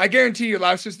 I guarantee you,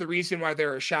 Laos is the reason why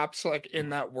there are shops like in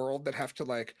that world that have to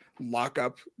like lock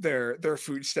up their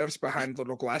foodstuffs behind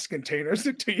little glass containers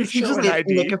until you show an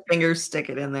ID. Lick a finger, stick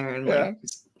it in there, and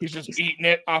he's just eating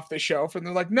it off the shelf, and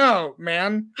they're like, "No,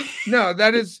 man, no,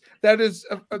 that is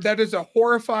a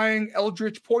horrifying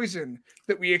eldritch poison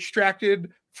that we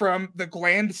extracted from the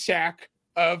gland sac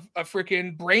of a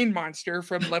freaking brain monster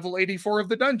from level 84 of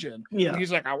the dungeon." Yeah, and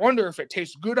he's like, "I wonder if it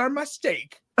tastes good on my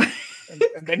steak."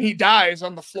 and then he dies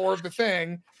on the floor of the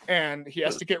thing, and he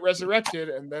has to get resurrected,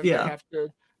 and then they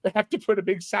have to put a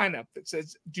big sign up that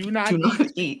says, "Do not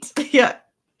eat." Yeah.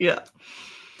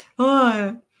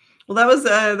 Oh, well, that was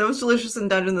Delicious in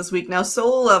Dungeon this week. Now,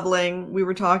 Solo Leveling, we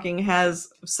were talking, has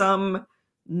some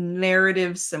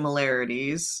narrative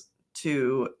similarities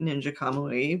to Ninja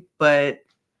Kamui, but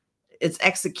its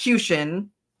execution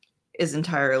is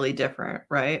entirely different,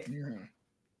 right? Yeah.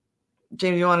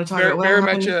 James, you want to talk about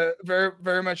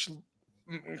very much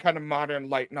kind of modern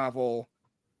light novel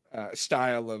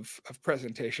style of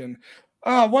presentation.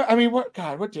 What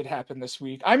did happen this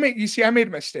week? I made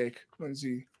a mistake,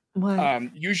 Lindsay. What?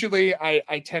 Usually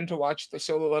I tend to watch the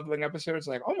Solo Leveling episodes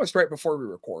like almost right before we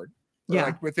record.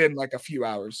 Like within like a few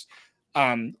hours.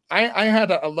 I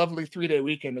had a lovely 3-day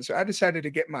weekend, and so I decided to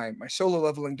get my Solo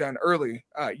Leveling done early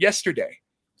yesterday.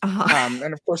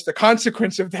 And of course, the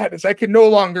consequence of that is I can no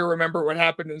longer remember what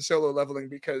happened in Solo Leveling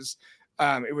because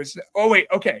it was. Oh wait,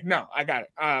 okay, no, I got it.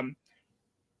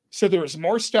 So there was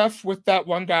more stuff with that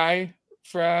one guy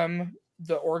from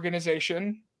the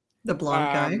organization, the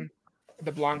blonde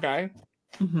guy.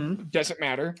 Mm-hmm. Doesn't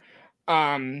matter.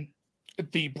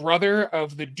 The brother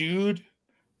of the dude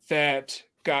that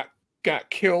got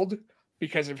killed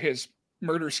because of his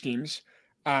murder schemes.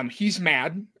 He's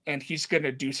mad and he's going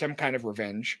to do some kind of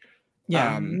revenge.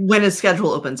 Yeah. When his schedule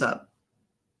opens up.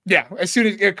 Yeah. As soon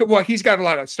as, he's got a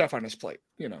lot of stuff on his plate,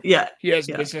 Yeah. He has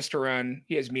business to run.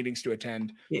 He has meetings to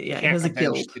attend. Yeah. He has a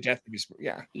guild. The death of his,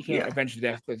 he can't avenge the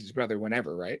death of his brother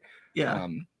whenever. Right. Yeah.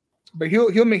 But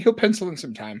he'll pencil in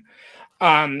some time.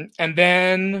 And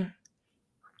then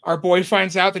our boy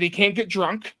finds out that he can't get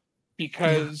drunk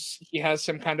because he has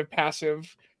some kind of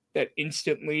passive that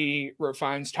instantly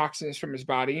refines toxins from his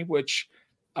body, which,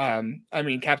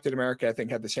 Captain America, I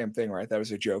think, had the same thing, right? That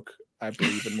was a joke, I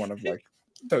believe, in one of like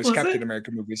those Captain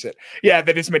America movies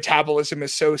that his metabolism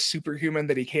is so superhuman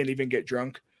that he can't even get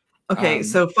drunk. Okay,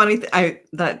 so funny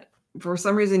that for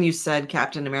some reason you said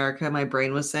Captain America, my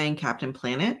brain was saying Captain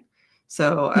Planet.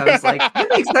 So I was like, that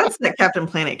makes sense that Captain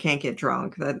Planet can't get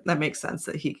drunk. That makes sense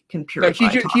that he can No, purify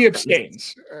he toxins.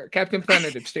 abstains. Captain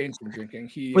Planet abstains from drinking.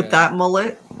 He With that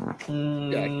mullet.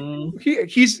 Yeah,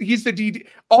 he's the DD.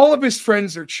 All of his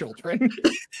friends are children.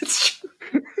 It's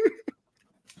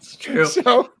true.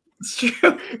 So it's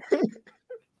true.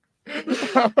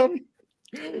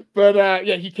 But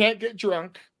yeah, he can't get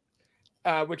drunk,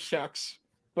 which sucks.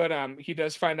 But he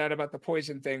does find out about the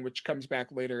poison thing, which comes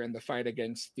back later in the fight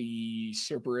against the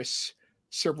Cerberus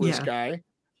guy.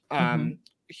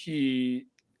 He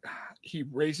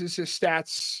raises his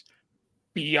stats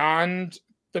beyond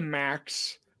the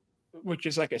max, which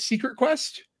is like a secret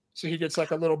quest. So he gets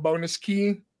like a little bonus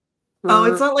key. Oh,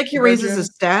 it's not like he raises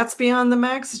his stats beyond the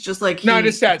max. It's just like not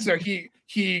his stats. No,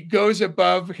 he goes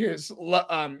above his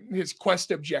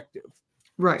quest objective.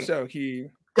 Right. So he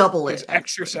double his it.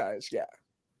 Exercise.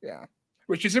 Yeah,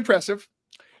 which is impressive.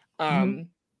 I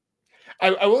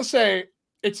will say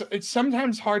it's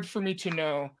sometimes hard for me to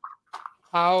know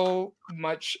how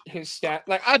much his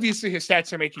obviously his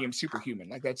stats are making him superhuman.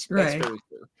 Like that's very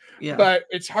clear. Yeah. But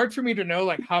it's hard for me to know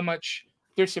like how much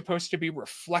they're supposed to be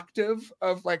reflective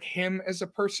of like him as a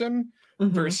person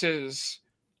versus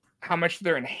how much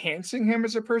they're enhancing him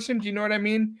as a person. Do you know what I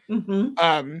mean?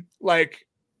 Like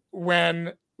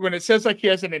when it says like he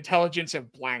has an intelligence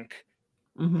of blank,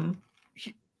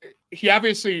 he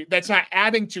obviously that's not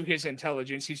adding to his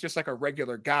intelligence. He's just like a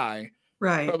regular guy.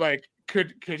 Right. But like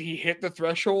could he hit the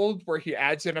threshold where he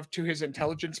adds enough to his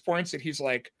intelligence points that he's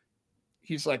like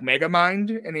mega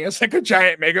mind and he has like a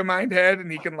giant mega mind head and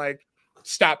he can like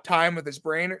stop time with his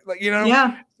brain, like, you know?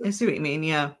 Yeah, I see what you mean.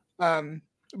 Yeah.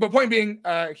 But point being,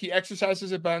 he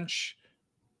exercises a bunch,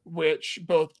 which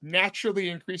both naturally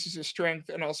increases his strength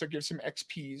and also gives him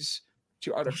XPs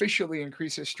to artificially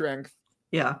increase his strength.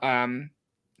 Yeah.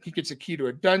 He gets a key to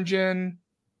a dungeon.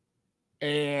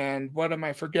 And what am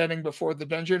I forgetting before the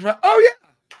dungeon? Oh yeah,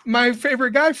 my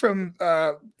favorite guy from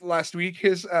last week,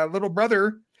 his little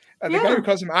brother, the guy who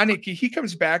calls him Aniki. He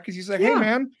comes back because he's like, "Hey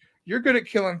man, you're good at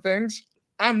killing things.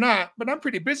 I'm not, but I'm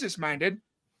pretty business minded.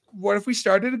 What if we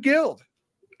started a guild?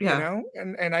 Yeah. You know,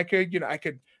 and I could,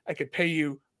 I could pay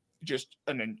you just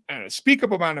an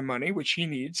unspeakable amount of money, which he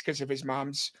needs because of his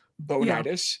mom's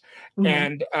bonitis."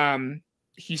 And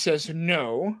he says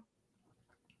no.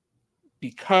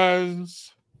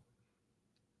 Because,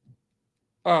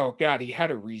 oh God, he had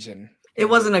a reason. It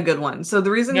wasn't a good one. So the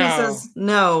reason he says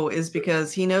no is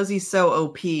because he knows he's so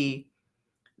OP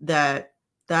that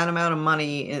amount of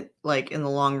money, like in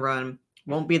the long run,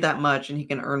 won't be that much, and he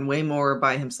can earn way more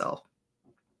by himself.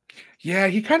 Yeah,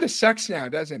 he kind of sucks now,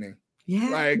 doesn't he?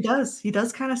 Yeah, he does. He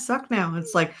does kind of suck now.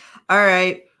 It's like, all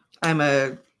right, I'm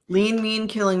a lean, mean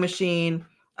killing machine.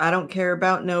 I don't care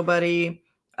about nobody.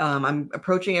 I'm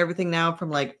approaching everything now from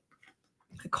like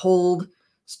a cold,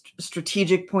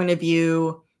 strategic point of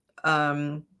view,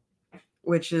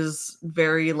 which is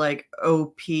very like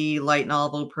OP light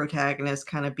novel protagonist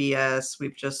kind of BS.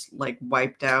 We've just like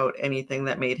wiped out anything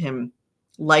that made him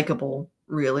likable,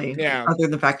 really. Yeah. Other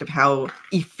than the fact of how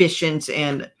efficient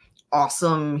and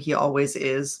awesome he always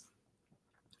is.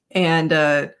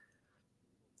 And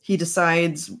he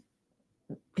decides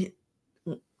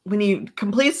when he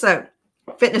completes that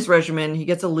fitness regimen, he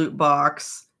gets a loot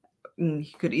box. And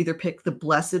he could either pick the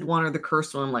blessed one or the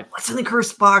cursed one. I'm like, what's in the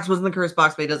cursed box? What's in the cursed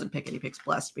box? But he doesn't pick it. He picks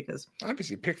blessed because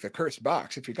obviously pick the cursed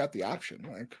box if you got the option.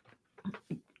 Like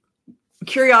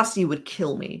curiosity would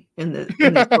kill me in these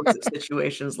sorts of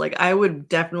situations. Like I would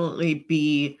definitely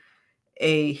be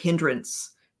a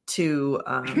hindrance to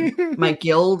my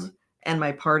guild and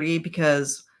my party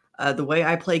because the way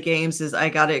I play games is I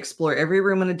got to explore every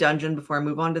room in a dungeon before I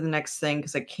move on to the next thing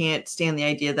because I can't stand the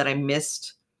idea that I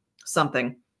missed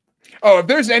something. Oh, if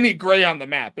there's any gray on the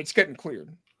map, it's getting cleared.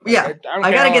 Yeah,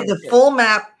 I got to get the full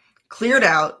map cleared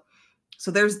out. So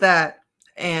there's that.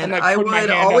 And I would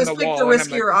always pick the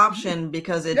riskier option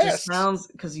because it just sounds,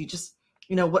 because you just,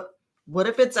 you know, what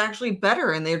if it's actually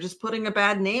better and they're just putting a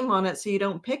bad name on it so you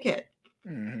don't pick it?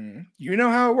 Mm-hmm. You know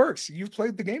how it works. You've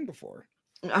played the game before.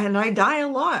 And I die a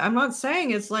lot. I'm not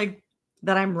saying it's like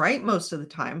that I'm right most of the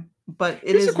time, but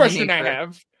it is a question I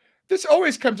have. This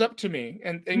always comes up to me,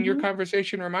 and your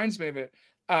conversation reminds me of it.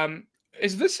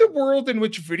 Is this a world in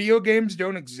which video games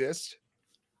don't exist?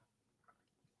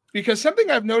 Because something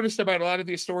I've noticed about a lot of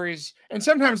these stories, and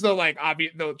sometimes they'll make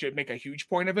a huge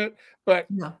point of it, but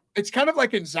it's kind of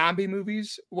like in zombie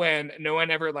movies when no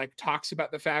one ever like talks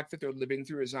about the fact that they're living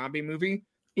through a zombie movie.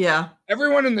 Yeah.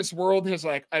 Everyone in this world has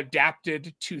like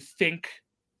adapted to think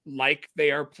like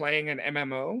they are playing an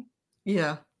MMO.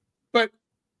 Yeah.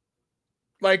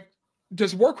 like,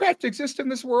 does Warcraft exist in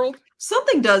this world?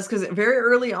 Something does, because very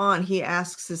early on he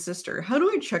asks his sister, "How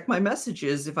do I check my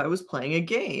messages if I was playing a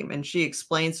game?" And she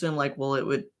explains to him like, "Well, it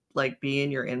would like be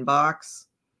in your inbox."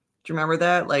 Do you remember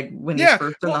that? Like when he's Yeah,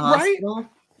 first in the right. hospital?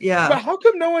 Yeah. But how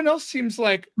come no one else seems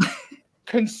like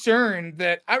concerned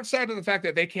that outside of the fact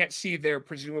that they can't see their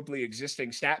presumably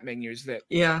existing stat menus that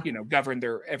Yeah. govern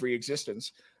their every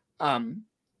existence, or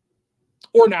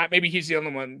not? Maybe he's the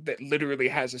only one that literally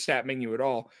has a stat menu at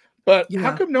all. But how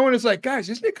Yeah. come no one is like, guys,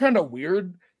 isn't it kind of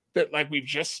weird that like we've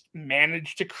just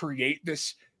managed to create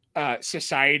this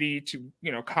society to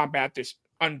combat this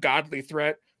ungodly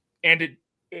threat, and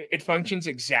it functions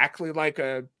exactly like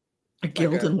A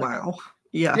guild and WoW.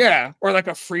 Yeah. yeah, or like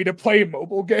a free to play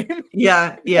mobile game.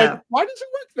 Yeah. Yeah. Like, why does it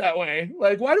work that way?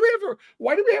 Like, why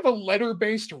do we have a letter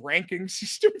based ranking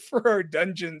system for our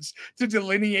dungeons to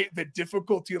delineate the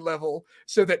difficulty level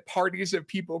so that parties of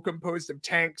people composed of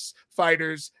tanks,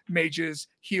 fighters, mages,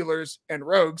 healers, and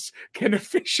rogues can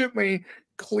efficiently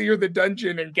clear the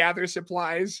dungeon and gather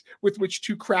supplies with which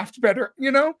to craft better?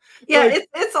 Yeah, like,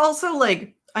 it's also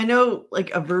like, I know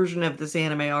like a version of this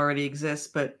anime already exists,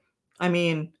 but I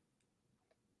mean,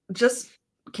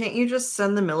 can't you just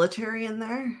send the military in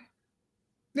there?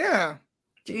 yeah.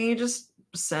 Can you just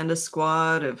send a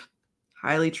squad of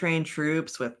highly trained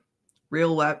troops with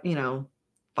real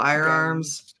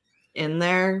firearms Guns. in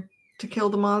there to kill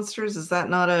the monsters? Is that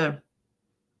not an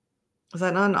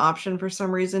option for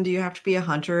some reason? Do you have to be a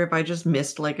hunter? If I just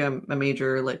missed like a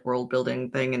major like world building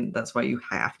thing, and that's why you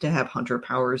have to have hunter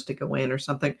powers to go in or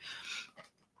something.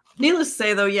 Needless to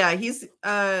say, though, yeah, he's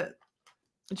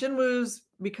Jinwoo's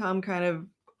become kind of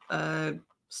a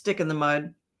stick in the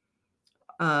mud.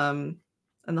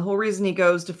 And the whole reason he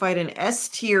goes to fight an S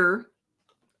tier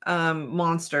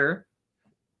monster,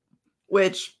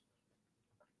 which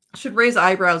should raise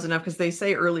eyebrows enough because they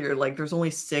say earlier, like, there's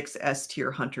only 6 S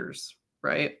tier hunters,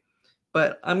 right?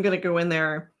 But I'm going to go in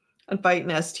there and fight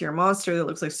an S tier monster that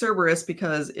looks like Cerberus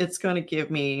because it's going to give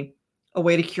me a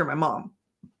way to cure my mom.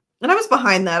 And I was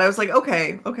behind that. I was like,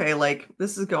 okay, like,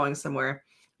 this is going somewhere.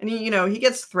 And he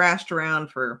gets thrashed around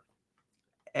for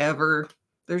ever.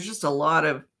 There's just a lot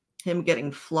of him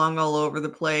getting flung all over the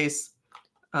place,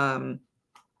 over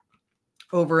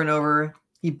and over.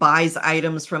 He buys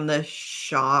items from the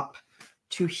shop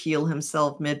to heal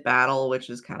himself mid-battle, which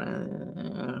is kind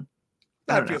of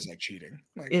that feels like cheating.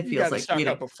 Like, it feels like stock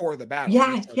cheating up before the battle.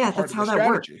 Yeah, that's how that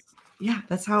works. Yeah,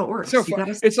 that's how it works. So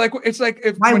it's like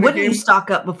if why wouldn't you stock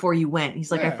up before you went?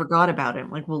 He's like, yeah. I forgot about it. I'm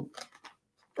like, well.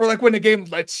 Or like when a game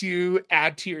lets you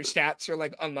add to your stats or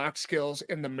like unlock skills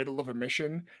in the middle of a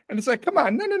mission. And it's like, come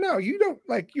on, no. You don't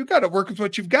you got to work with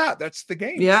what you've got. That's the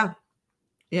game. Yeah.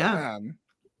 And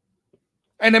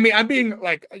I mean, I'm being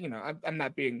like, I'm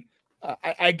not being,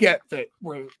 I get that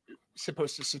we're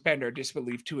supposed to suspend our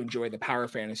disbelief to enjoy the power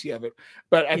fantasy of it.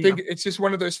 But I think it's just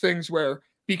one of those things where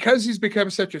because he's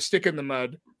become such a stick in the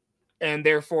mud and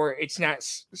therefore it's not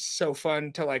so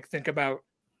fun to like think about,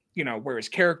 where his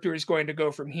character is going to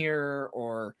go from here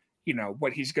or,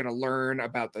 what he's going to learn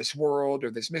about this world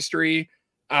or this mystery.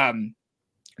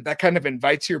 That kind of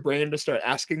invites your brain to start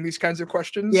asking these kinds of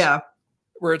questions. Yeah.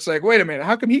 Where it's like, wait a minute,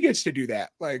 how come he gets to do that?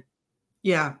 Like,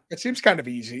 yeah, it seems kind of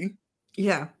easy.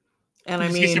 Yeah. And he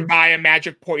I mean, gets to buy a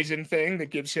magic poison thing that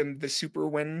gives him the super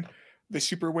win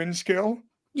skill.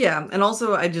 Yeah. And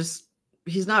also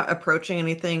he's not approaching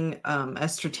anything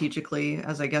as strategically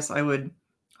as I guess I would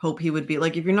hope he would be.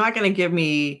 Like, if you're not going to give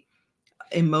me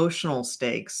emotional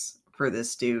stakes for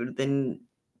this dude, then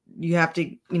you have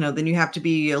to,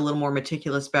 be a little more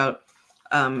meticulous about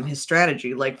his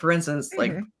strategy. Like, for instance,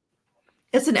 like,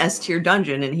 it's an S tier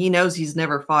dungeon and he knows he's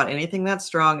never fought anything that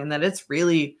strong and that it's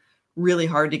really, really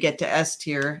hard to get to S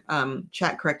tier.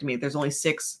 Chat corrected me. There's only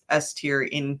 6 S tier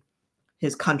in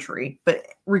his country, but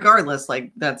regardless,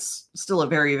 like, that's still a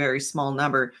very, very small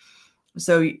number.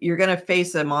 So you're going to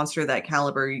face a monster that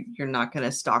caliber. You're not going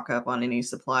to stock up on any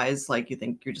supplies. Like, you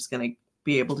think you're just going to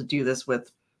be able to do this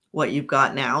with what you've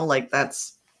got now. Like,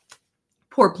 that's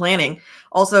poor planning.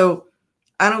 Also,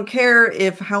 I don't care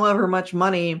if however much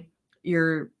money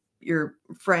your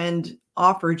friend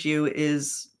offered you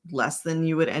is less than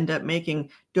you would end up making.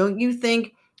 Don't you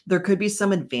think there could be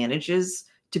some advantages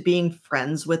to being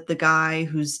friends with the guy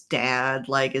whose dad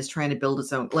like is trying to build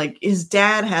his own, like, his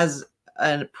dad has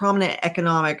a prominent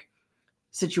economic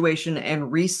situation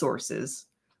and resources.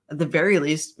 At the very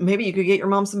least, maybe you could get your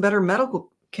mom some better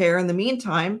medical care in the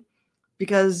meantime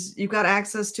because you've got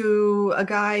access to a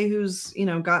guy who's,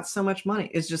 got so much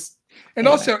money. It's just, and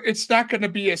anyway. Also, it's not going to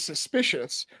be as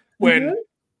suspicious when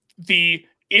the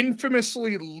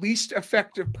infamously least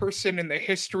effective person in the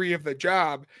history of the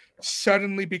job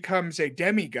suddenly becomes a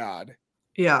demigod.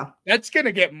 Yeah. That's going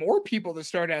to get more people to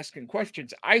start asking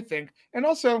questions, I think. And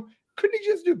also, couldn't he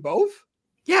just do both?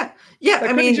 Yeah. Yeah. Like, I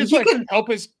couldn't mean, he just he like could. help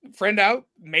his friend out,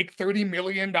 make $30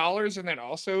 million, and then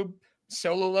also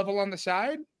solo level on the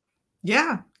side?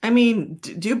 Yeah. I mean,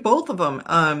 do both of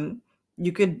them.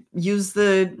 You could use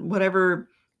the whatever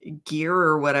gear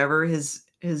or whatever his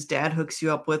dad hooks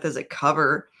you up with as a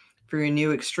cover for your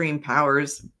new extreme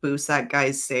powers, boost that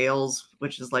guy's sales,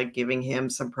 which is like giving him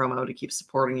some promo to keep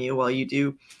supporting you while you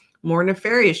do more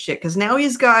nefarious shit. Because now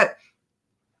he's got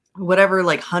whatever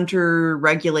like hunter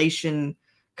regulation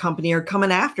company are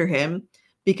coming after him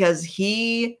because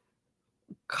he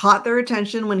caught their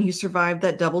attention when he survived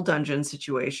that double dungeon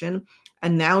situation.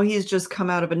 And now he's just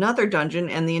come out of another dungeon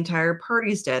and the entire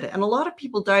party's dead. And a lot of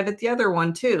people died at the other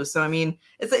one too. So, I mean,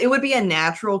 it would be a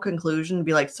natural conclusion to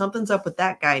be like, something's up with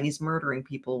that guy and he's murdering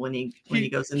people when he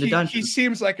goes into dungeons. He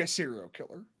seems like a serial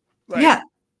killer. Like, yeah.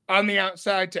 On the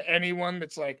outside, to anyone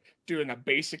that's like doing a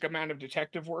basic amount of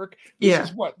detective work, this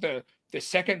is what the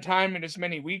second time in as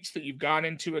many weeks that you've gone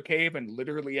into a cave and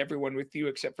literally everyone with you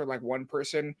except for like one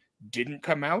person didn't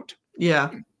come out.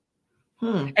 Yeah.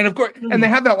 And of course, and they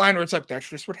have that line where it's like, that's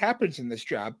just what happens in this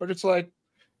job. But it's like,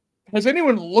 has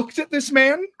anyone looked at this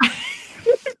man?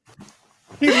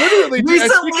 He literally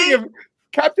did. Speaking of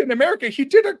Captain America, he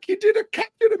did a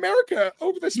Captain America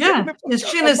over the span of his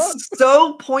chin is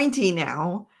so pointy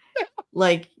now.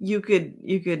 Like you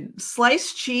could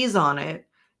slice cheese on it.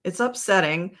 It's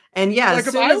upsetting. And yeah, like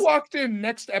if I walked in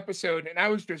next episode and I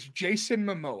was just Jason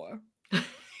Momoa,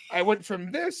 I went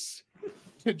from this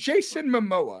to Jason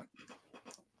Momoa.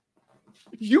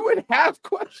 You would have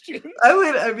questions.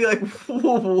 I'd be like,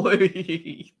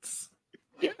 wait.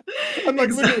 Yeah. I'm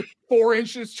like literally 4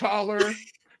 inches taller,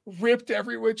 ripped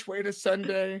every which way to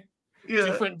Sunday,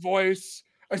 different voice,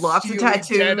 lots of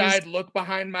tattoos, dead-eyed look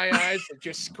behind my eyes that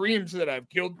just screams that I've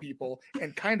killed people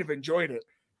and kind of enjoyed it.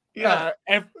 Yeah.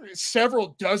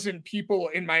 Several dozen people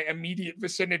in my immediate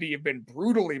vicinity have been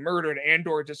brutally murdered and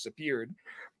or disappeared.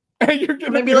 And you're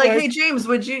gonna be like, hey James,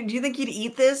 do you think you'd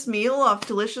eat this meal off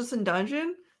Delicious in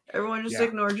Dungeon? Everyone just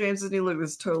ignore James's new look.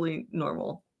 This is totally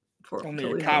normal.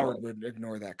 Only a coward would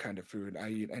ignore that kind of food. I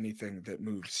eat anything that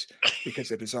moves because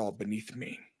it is all beneath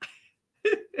me.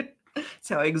 That's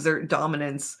how I exert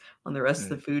dominance on the rest of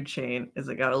the food chain. Is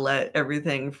I gotta let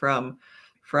everything from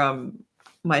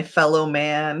my fellow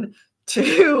man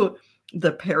to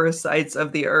the parasites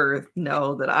of the earth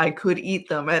know that I could eat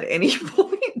them at any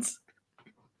point.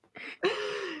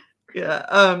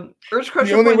 Yeah. Urge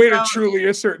Crusher. The only way to truly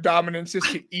assert dominance is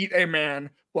to eat a man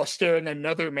while staring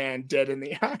another man dead in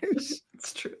the eyes.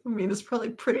 It's true. I mean, it's probably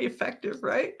pretty effective,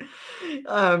 right?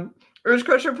 Urge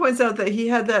Crusher points out that he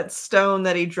had that stone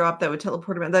that he dropped that would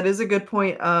teleport him. That is a good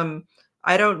point.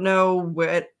 I don't know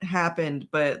what happened,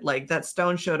 but like that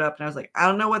stone showed up, and I was like, I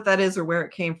don't know what that is or where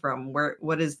it came from.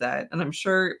 What is that? And I'm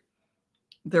sure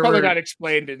probably got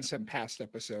explained in some past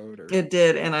episode. It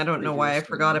did, and I don't know why I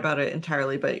forgot about it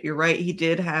entirely. But you're right; he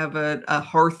did have a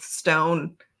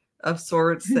hearthstone of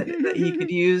sorts that he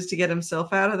could use to get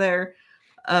himself out of there.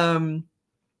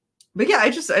 But yeah,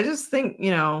 I just think,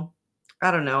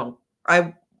 I don't know.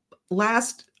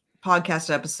 Last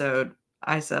podcast episode,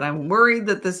 I said I'm worried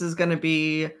that this is going to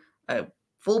be a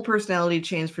full personality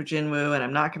change for Jinwoo, and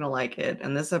I'm not going to like it.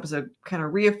 And this episode kind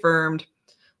of reaffirmed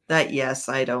that yes,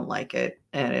 I don't like it,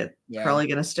 and it's probably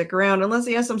going to stick around unless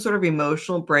he has some sort of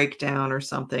emotional breakdown or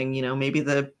something. Maybe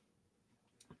the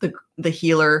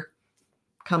healer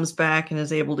comes back and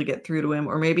is able to get through to him,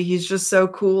 or maybe he's just so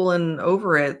cool and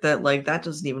over it that like that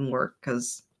doesn't even work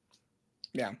because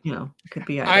it could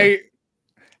be either.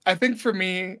 I think for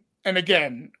me, and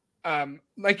again,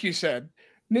 like you said,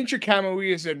 Ninja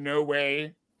Kamui is in no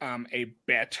way a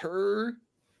better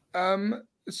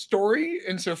story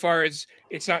insofar as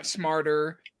it's not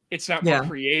smarter, it's not more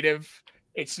creative,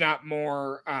 it's not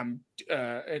more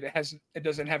it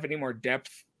doesn't have any more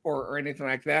depth or anything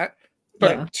like that.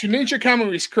 But to Ninja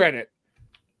Kamui's credit,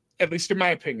 at least in my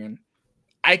opinion,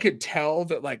 I could tell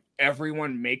that like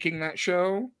everyone making that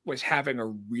show was having a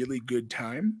really good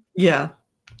time. Yeah.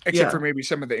 Except for maybe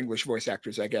some of the English voice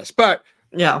actors, I guess. But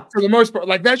for the most part,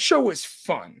 like that show was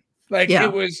fun. Like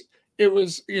it was,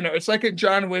 it's like in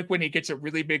John Wick when he gets a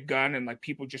really big gun and like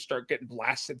people just start getting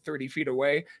blasted 30 feet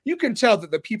away. You can tell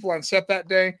that the people on set that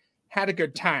day had a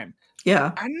good time.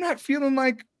 Yeah. I'm not feeling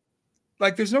like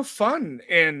there's no fun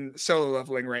in solo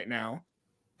leveling right now.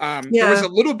 There was a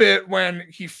little bit when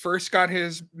he first got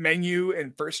his menu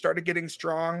and first started getting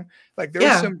strong. Like there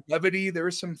was some levity, there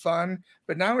was some fun,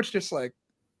 but now it's just like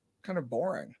kind of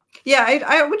boring. Yeah,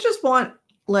 I would just want,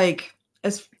 like,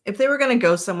 as if they were going to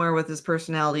go somewhere with his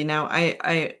personality. Now,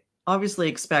 I obviously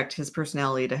expect his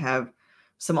personality to have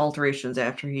some alterations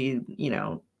after he,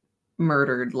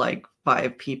 murdered like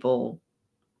 5 people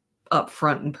up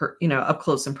front and up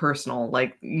close and personal.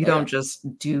 Like, you don't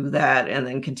just do that and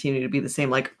then continue to be the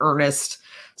same like earnest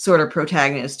sort of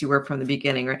protagonist you were from the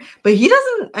beginning, right? But he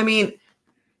doesn't. I mean,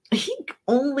 he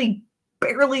only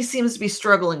barely seems to be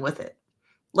struggling with it.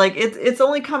 Like, it's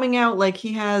only coming out like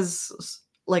he has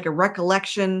like a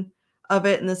recollection of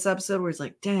it in this episode where he's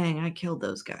like, dang, I killed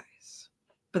those guys.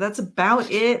 But that's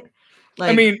about it.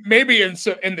 Like, I mean, maybe in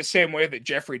the same way that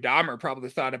Jeffrey Dahmer probably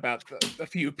thought about the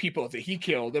few people that he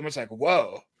killed and was like,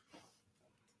 whoa,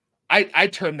 I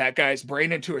turned that guy's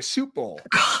brain into a soup bowl.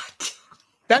 God.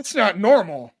 That's not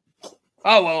normal.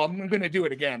 Oh, well, I'm going to do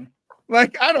it again.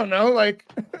 Like, I don't know. Like,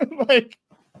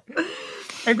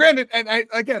 and granted,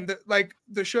 and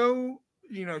the show,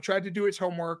 tried to do its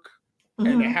homework,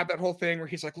 and it had that whole thing where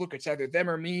he's like, look, it's either them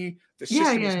or me. The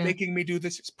system is making me do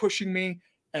this. It's pushing me.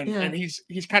 And he's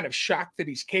kind of shocked that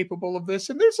he's capable of this.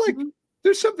 And there's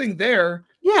there's something there.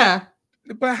 Yeah.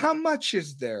 But how much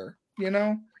is there,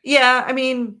 Yeah. I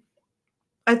mean,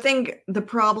 I think the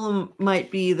problem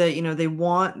might be that, they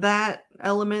want that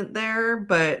element there,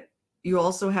 but you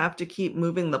also have to keep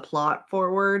moving the plot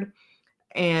forward.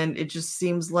 And it just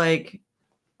seems like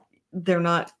they're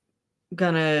not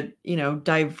gonna,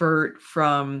 divert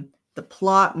from the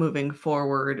plot moving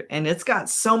forward. And it's got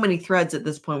so many threads at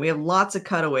this point. We have lots of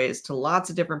cutaways to lots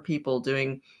of different people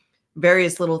doing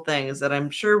various little things that I'm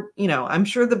sure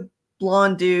the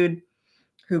blonde dude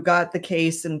who got the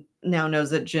case and now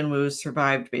knows that Jinwoo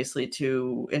survived basically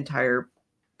 2 entire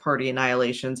party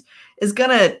annihilations is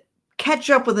gonna catch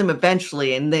up with him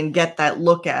eventually and then get that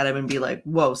look at him and be like,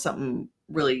 whoa, something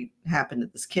really happened to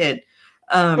this kid.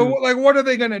 But what are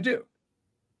they gonna do?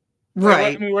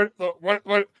 Right.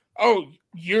 What? Oh,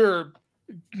 you're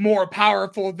more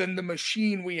powerful than the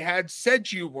machine we had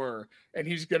said you were. And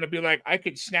he's going to be like, I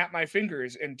could snap my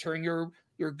fingers and turn your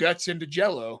guts into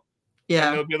jello. Yeah.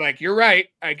 And they'll be like, you're right.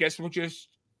 I guess we'll just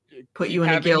put you in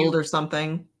a guild or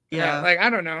something. Yeah. Like,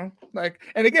 I don't know. Like,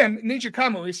 and again, Ninja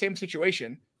Kamui, same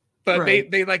situation. But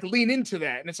they like lean into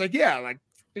that. And it's like, yeah, like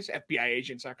this FBI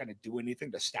agent's not going to do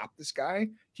anything to stop this guy.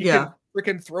 He can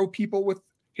freaking throw people with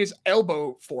his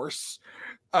elbow force.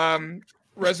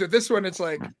 Whereas with this one, it's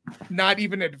like not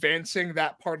even advancing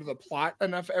that part of the plot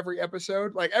enough every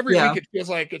episode. Like every week, it feels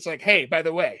like it's like, hey, by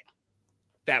the way,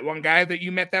 that one guy that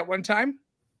you met that one time,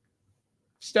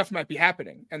 stuff might be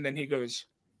happening. And then he goes,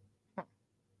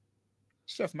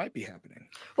 stuff might be happening.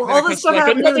 Well, all this stuff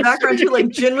happening in the background too. Like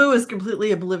Jinwoo is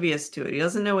completely oblivious to it. He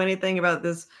doesn't know anything about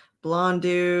this blonde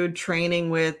dude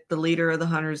training with the leader of the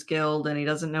Hunters Guild, and he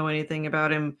doesn't know anything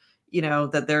about him.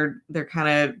 That they're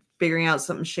kind of figuring out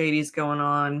something shady's going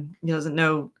on. He doesn't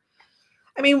know.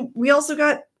 I mean, we also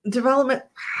got development.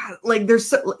 Like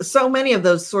there's so many of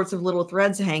those sorts of little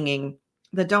threads hanging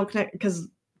that don't connect. Because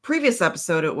previous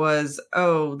episode it was,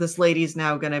 oh, this lady's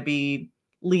now going to be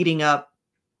leading up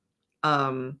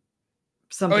something.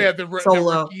 Oh yeah, the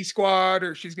rookie squad,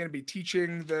 or she's going to be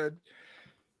teaching the.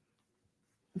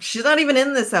 She's not even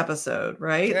in this episode,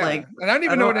 right? Yeah. Like, and I don't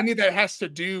even know what any of that has to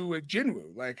do with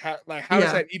Jinwoo. Like how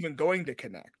is that even going to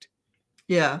connect?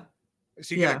 Yeah. Is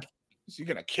he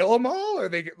gonna kill them all? Or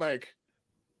they like,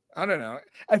 I don't know.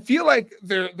 I feel like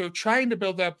they're trying to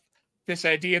build up this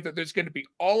idea that there's going to be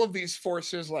all of these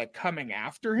forces like coming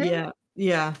after him. Yeah.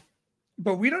 Yeah.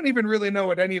 But we don't even really know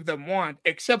what any of them want,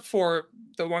 except for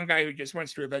the one guy who just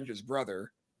wants to avenge his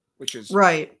brother, which is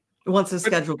right. Once his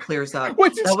schedule clears up.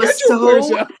 That was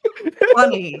so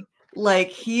funny. Like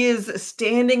he is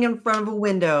standing in front of a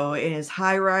window in his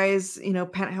high-rise,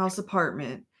 penthouse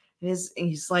apartment.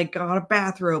 He's like got a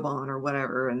bathrobe on or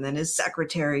whatever. And then his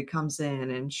secretary comes in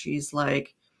and she's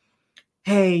like,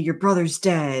 hey, your brother's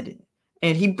dead.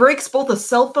 And he breaks both a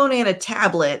cell phone and a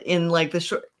tablet in like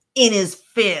in his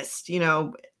fist,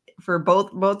 for both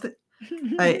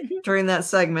during that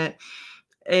segment.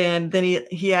 And then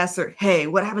he asks her, hey,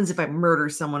 what happens if I murder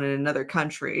someone in another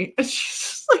country? And she's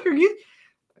just like,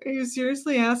 are you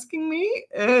seriously asking me?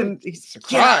 And he's like,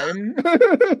 crime.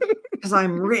 Because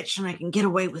I'm rich and I can get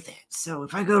away with it. So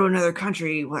if I go to another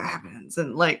country, what happens?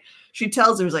 And like, she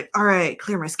tells him, he's like, all right,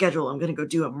 clear my schedule. I'm going to go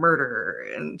do a murder.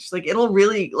 And she's like, it'll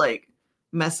really like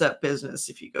mess up business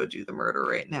if you go do the murder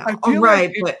right now. All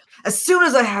right, but as soon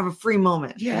as I have a free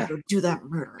moment, I'm gonna go do that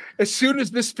murder. As soon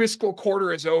as this fiscal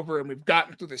quarter is over and we've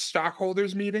gotten through the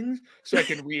stockholders meetings, so I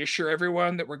can reassure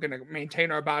everyone that we're going to maintain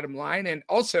our bottom line and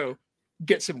also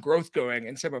get some growth going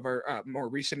in some of our more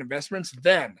recent investments,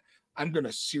 then I'm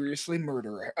gonna seriously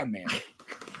murder a man.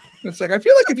 It's like I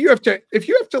feel like if you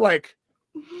have to like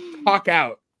talk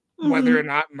out whether or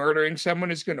not murdering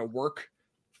someone is gonna work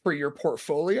for your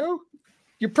portfolio,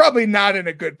 you're probably not in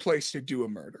a good place to do a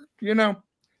murder. You know,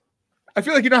 I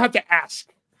feel like you don't have to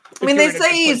ask. I mean, they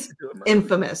say he's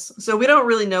infamous, so we don't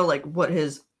really know like what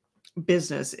his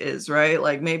business is, right?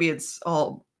 Like maybe it's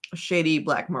all shady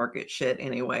black market shit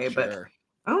anyway, but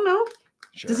I don't know.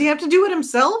 Sure. Does he have to do it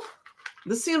himself?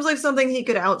 This seems like something he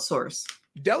could outsource.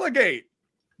 Delegate.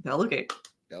 I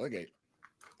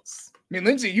mean,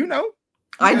 Lindsay, you know.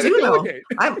 I do know.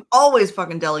 I'm always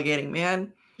fucking delegating,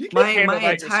 man. My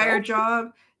entire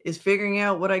job is figuring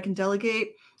out what I can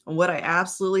delegate and what I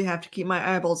absolutely have to keep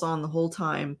my eyeballs on the whole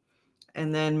time.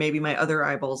 And then maybe my other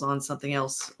eyeballs on something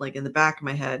else, like in the back of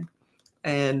my head.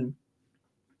 And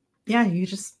yeah, you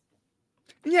just...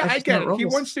 Yeah, I get it. He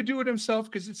wants to do it himself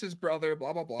because it's his brother,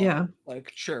 blah, blah, blah. Yeah.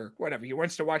 Like, sure, whatever. He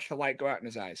wants to watch the light go out in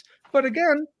his eyes. But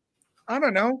again, I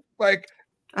don't know. Like,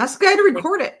 ask the guy to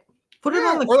record it. Put it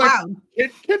on the cloud.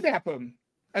 Like, kidnap him.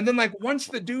 And then, like, once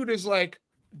the dude is, like,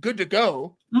 good to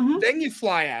go, then you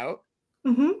fly out.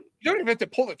 You don't even have to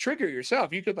pull the trigger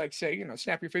yourself. You could, like, say, you know,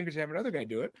 snap your fingers and have another guy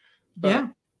do it. But,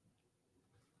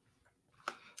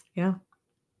 yeah.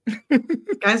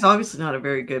 Guy's obviously not a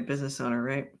very good business owner,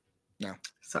 right? No.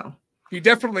 So he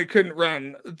definitely couldn't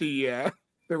run the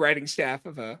writing staff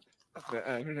of an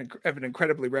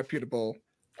incredibly reputable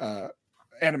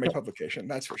anime publication.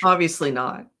 That's for sure. Obviously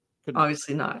not.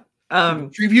 Obviously not.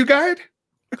 Preview guide.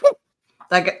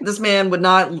 This man would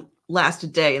not last a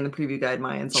day in the preview guide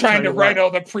minds. Trying to write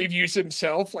all the previews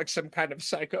himself, like some kind of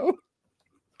psycho.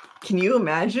 Can you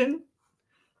imagine?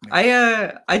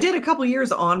 I did a couple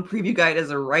years on preview guide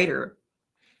as a writer.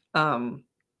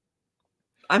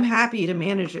 I'm happy to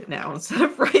manage it now instead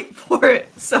of write for it.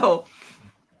 So,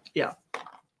 yeah.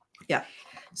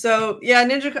 So, yeah,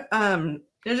 Ninja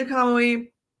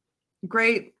Kamui,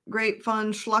 great,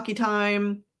 fun, schlocky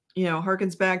time. You know,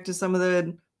 harkens back to some of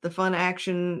the fun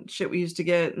action shit we used to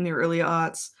get in the early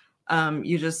aughts.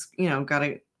 You just, you know,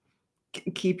 gotta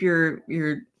keep your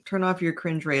turn off your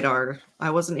cringe radar. I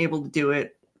wasn't able to do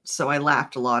it, so I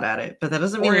laughed a lot at it. But that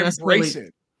doesn't mean embrace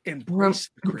it. Embrace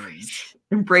the cringe.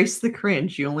 Embrace the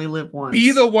cringe. You only live once.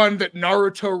 Be the one that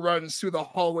Naruto runs through the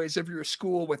hallways of your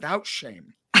school without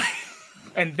shame.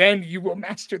 And then you will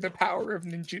master the power of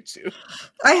ninjutsu.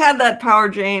 I had that power,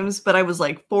 James, but I was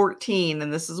like 14.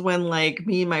 And this is when like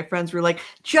me and my friends were like,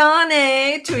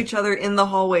 Johnny, to each other in the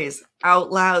hallways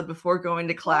out loud before going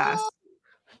to class.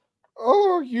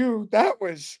 You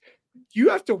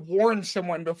have to warn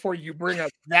someone before you bring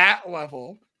up that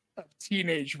level of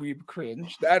teenage weeb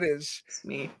cringe. That is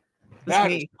me.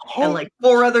 Me. And like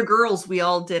 4 other girls, we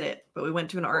all did it, but we went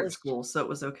to an art school, so it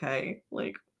was okay.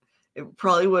 Like, it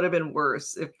probably would have been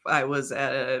worse if I was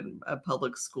at a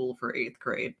public school for 8th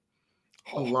grade.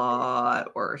 A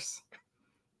lot worse.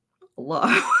 A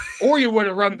lot. Or you would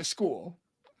have run the school.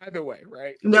 Either way,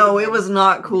 right? No, it was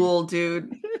not cool,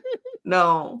 dude.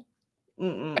 No.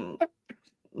 Did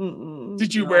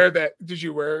you wear that? Did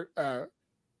you wear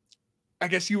I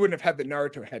guess you wouldn't have had the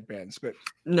Naruto headbands, but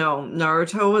no,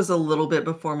 Naruto was a little bit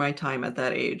before my time at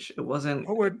that age. It wasn't.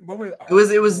 What would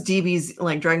it was DBZ,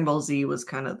 like Dragon Ball Z was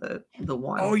kind of the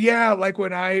one. Oh yeah, like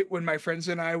when my friends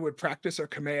and I would practice our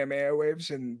Kamehameha waves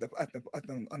on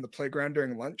the playground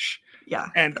during lunch. Yeah,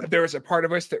 and there was a part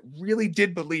of us that really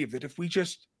did believe that if we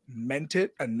just meant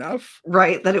it enough,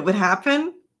 right, that it would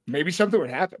happen. Maybe something would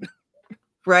happen.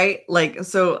 Right, like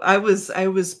so I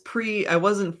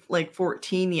wasn't like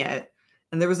 14 yet.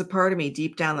 And there was a part of me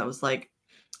deep down that was like,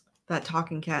 that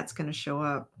talking cat's going to show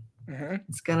up.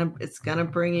 It's gonna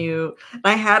bring you. And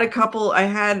I had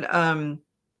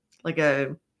like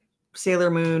a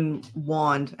Sailor Moon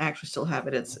wand. I actually still have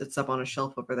it. It's up on a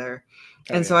shelf over there.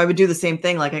 So I would do the same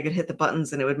thing. Like I could hit the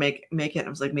buttons and it would make it. And I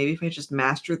was like, maybe if I just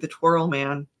mastered the twirl,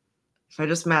 man. If I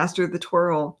just mastered the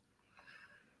twirl.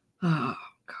 Oh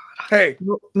God. Hey,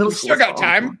 we still got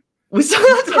time. We still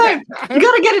got time. You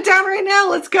gotta get it down right now.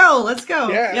 Let's go.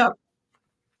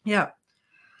 Yeah.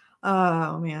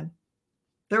 Oh man.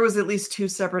 There was at least 2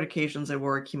 separate occasions I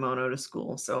wore a kimono to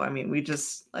school. So I mean, we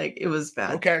just like it was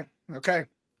bad. Okay. It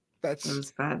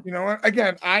was bad. You know what?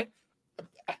 Again, I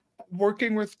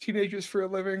working with teenagers for a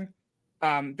living.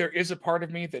 There is a part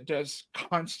of me that does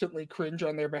constantly cringe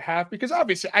on their behalf because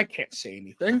obviously I can't say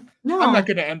anything. No. I'm not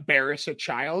going to embarrass a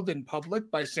child in public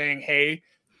by saying, "Hey,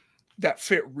 that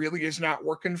fit really is not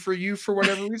working for you for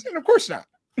whatever reason." Of course not.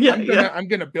 I'm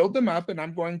gonna build them up, and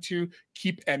I'm going to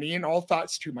keep any and all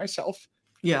thoughts to myself.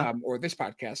 Or this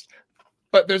podcast.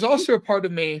 But there's also a part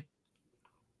of me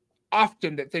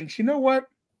often that thinks, you know what?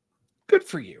 Good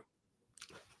for you.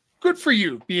 good for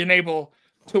you being able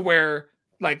to wear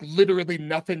like literally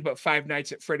nothing but Five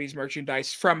Nights at Freddy's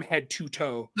merchandise from head to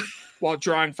toe while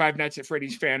drawing Five Nights at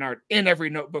Freddy's fan art in every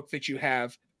notebook that you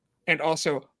have. And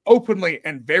also openly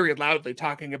and very loudly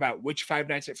talking about which Five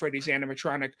Nights at Freddy's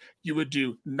animatronic you would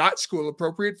do not school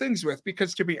appropriate things with.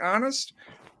 Because to be honest,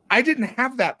 I didn't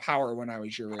have that power when I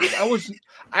was your age.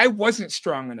 I wasn't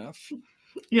strong enough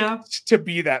to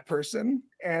be that person.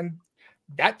 And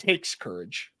that takes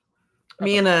courage.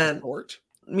 Me and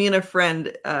a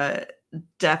friend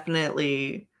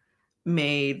definitely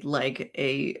made like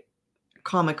a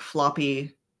comic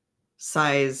floppy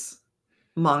size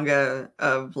manga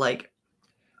of like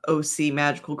OC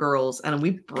magical girls, and we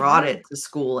brought it to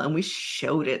school and we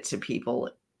showed it to people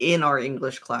in our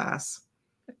English class.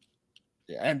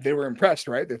 Yeah, and they were impressed,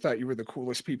 right? They thought you were the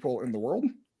coolest people in the world.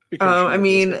 I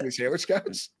mean, Sailor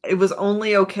Scouts. It was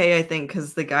only okay, I think,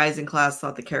 because the guys in class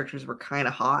thought the characters were kind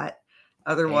of hot.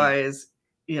 Otherwise,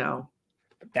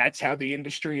 that's how the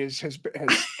industry has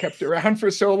kept around for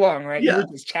so long, right? Yeah. You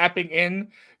were just tapping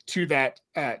in to that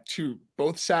to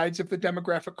both sides of the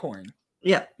demographic coin.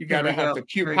 Yeah, you gotta have the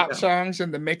cute pop songs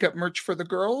and the makeup merch for the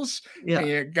girls, and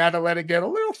you gotta let it get a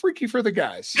little freaky for the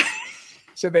guys,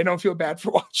 so they don't feel bad for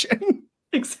watching.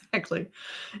 Exactly.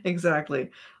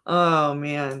 Oh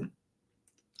man,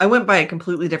 I went by a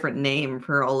completely different name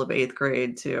for all of 8th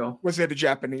grade too. Was it a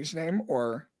Japanese name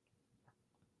or?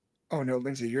 Oh no,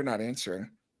 Lindsay, you're not answering.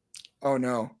 Oh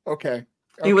no. Okay.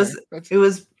 It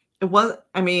was.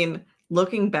 I mean,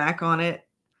 looking back on it,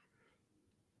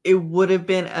 it would have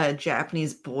been a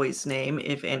Japanese boy's name,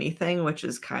 if anything, which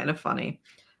is kind of funny.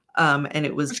 And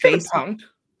it was based on,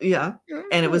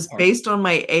 and it was based on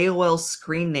my AOL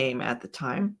screen name at the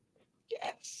time.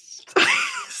 Yes.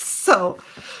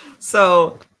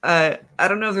 So I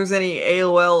don't know if there's any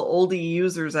AOL oldie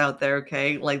users out there.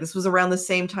 Okay, like this was around the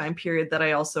same time period that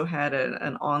I also had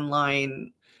an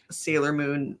online Sailor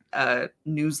Moon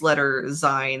newsletter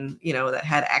zine, that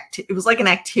had it was like an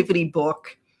activity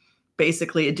book,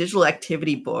 basically a digital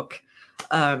activity book.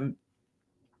 And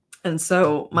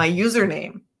so my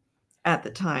username at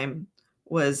the time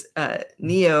was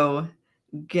Neo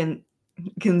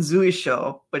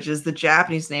Genzuisho, which is the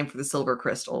Japanese name for the silver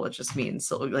crystal. It just means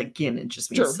silver, like Gin, it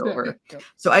just means silver. Yeah.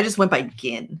 So I just went by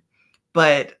Gin,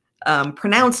 but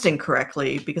pronounced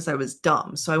incorrectly because I was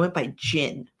dumb. So I went by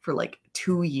Gin for like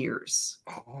 2 years.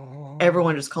 Oh.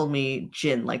 Everyone just called me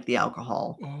Gin, like the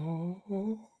alcohol.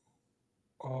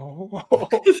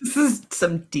 This is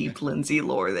some deep Lindsay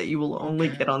lore that you will only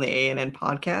get on the ANN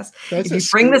podcast.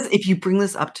 If you bring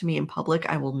this up to me in public,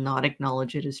 I will not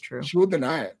acknowledge it as true. She will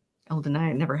deny it. I'll deny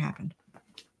it never happened.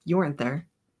 You weren't there.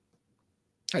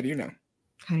 How do you know?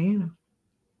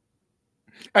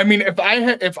 I mean, if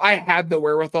I had the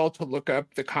wherewithal to look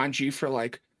up the kanji for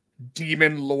like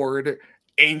Demon Lord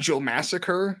Angel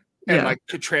Massacre and like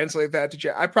to translate that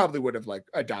to I probably would have like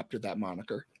adopted that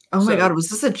moniker. Oh my god, was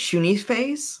this a Chuny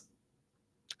face?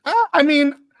 I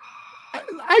mean,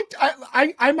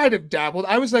 I might have dabbled.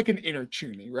 I was like an inner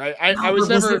Chuny, right? Was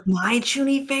it my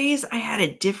Chuny face? I had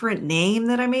a different name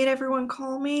that I made everyone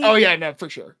call me. Oh yeah, no, for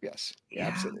sure. Yes,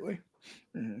 absolutely.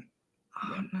 Mm-hmm.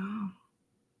 Oh no,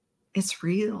 it's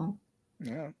real.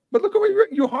 Yeah, but look at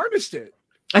what you harnessed it.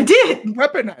 I did. You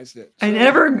weaponized it. So.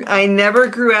 I never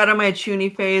grew out of my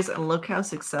Chuny phase, and look how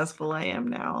successful I am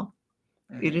now.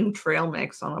 Eating trail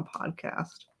mix on a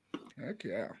podcast. Heck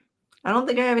yeah. I don't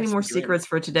think I have any more secrets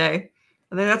for today.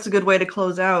 I think that's a good way to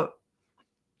close out.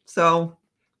 So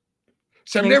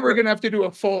someday we're going to have to do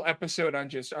a full episode on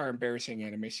just our embarrassing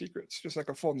anime secrets, just like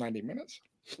a full 90 minutes.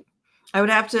 I'd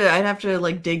have to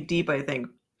like dig deep, I think,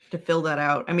 to fill that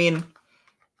out. I mean,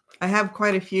 I have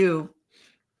quite a few,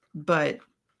 but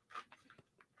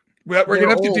we're going to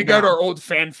have to dig out our old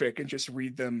fanfic and just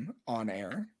read them on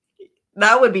air.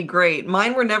 That would be great.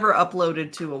 Mine were never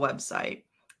uploaded to a website.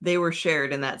 They were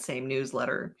shared in that same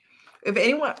newsletter. If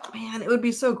anyone, man, it would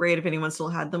be so great if anyone still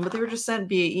had them, but they were just sent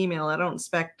via email. I don't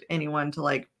expect anyone to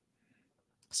like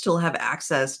still have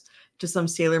access to some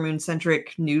Sailor Moon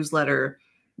centric newsletter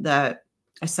that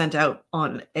I sent out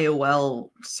on AOL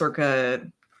circa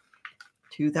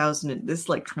 2000. This is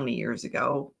like 20 years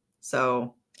ago.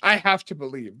 So I have to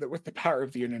believe that with the power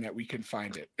of the internet, we can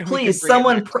find it. Please,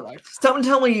 someone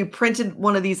tell me you printed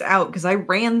one of these out, because I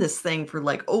ran this thing for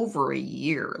like over a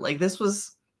year. Like this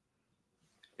was,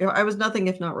 I was nothing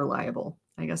if not reliable.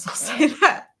 I guess I'll say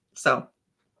that. So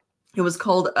it was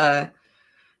called,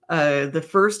 the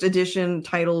first edition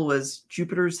title was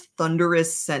Jupiter's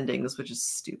Thunderous Sendings, which is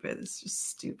stupid. It's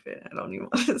just stupid. I don't even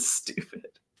want it's stupid.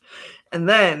 And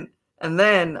then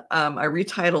I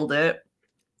retitled it.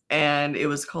 and it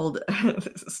was called,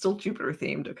 this is still Jupiter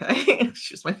themed, okay?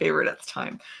 She was my favorite at the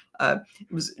time.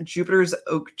 It was Jupiter's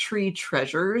Oak Tree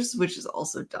Treasures, which is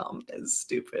also dumb and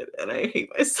stupid, and I hate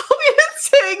myself even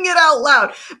saying it out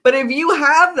loud. But if you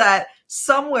have that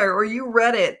somewhere or you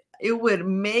read it, it would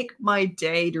make my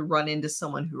day to run into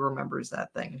someone who remembers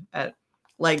that thing. At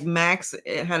like max,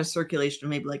 it had a circulation of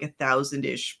maybe like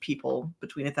 1,000-ish people,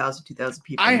 between 1,000, 2,000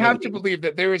 people. I have to believe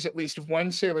that there is at least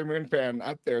one Sailor Moon fan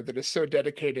out there that is so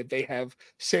dedicated they have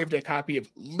saved a copy of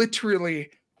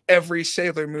literally every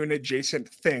Sailor Moon adjacent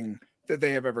thing that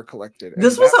they have ever collected.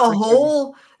 This was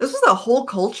a whole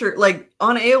culture. Like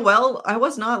on AOL, I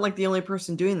was not like the only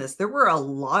person doing this. There were a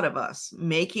lot of us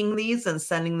making these and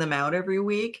sending them out every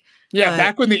week. Yeah,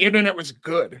 back when the internet was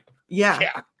good.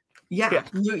 Yeah.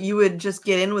 You would just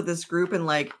get in with this group and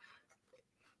like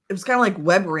it was kind of like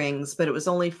web rings, but it was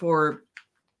only for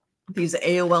these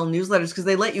AOL newsletters because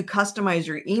they let you customize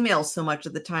your email so much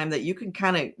at the time that you could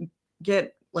kind of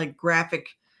get like graphic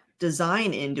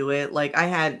design into it. Like I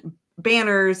had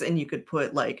banners and you could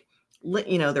put like,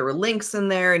 there were links in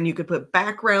there and you could put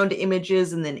background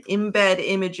images and then embed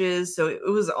images. So it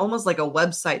was almost like a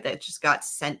website that just got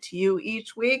sent to you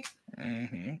each week.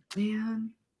 Mm-hmm.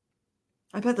 Man,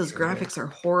 I bet those graphics are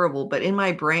horrible, but in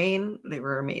my brain, they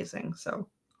were amazing. So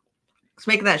I was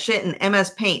making that shit in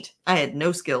MS Paint. I had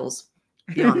no skills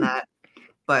beyond that,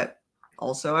 but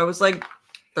also I was like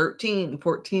 13,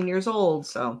 14 years old.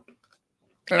 So.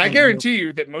 And I guarantee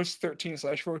you that most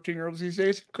 13/14-year-olds these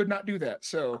days could not do that.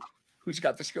 So who's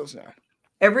got the skills now?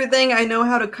 Everything I know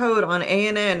how to code on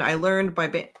ANN, I learned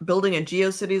by building a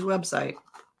GeoCities website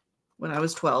when I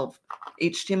was 12.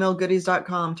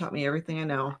 HTMLgoodies.com taught me everything I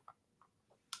know.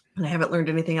 And I haven't learned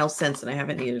anything else since, and I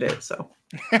haven't needed it. So,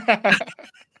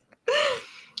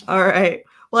 all right.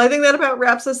 Well, I think that about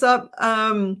wraps us up.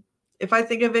 If I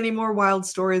think of any more wild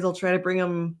stories, I'll try to bring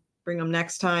them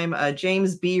next time.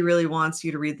 James B really wants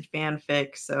you to read the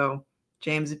fanfic. So,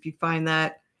 James, if you find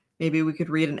that, maybe we could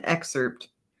read an excerpt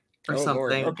or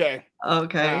something. Lord.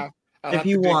 Okay. If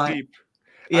you want. Deep.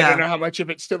 Yeah. I don't know how much of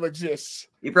it still exists.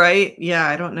 Right? Yeah,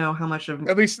 I don't know how much of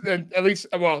at least.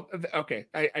 Well, okay.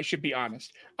 I should be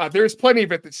honest. There is plenty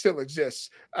of it that still exists,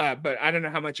 but I don't know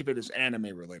how much of it is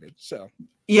anime related. So.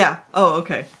 Yeah. Oh,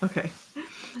 okay. Okay.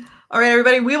 All right,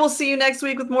 everybody. We will see you next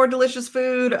week with more delicious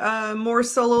food, more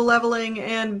solo leveling,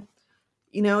 and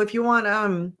if you want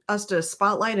us to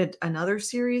spotlight another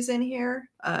series in here,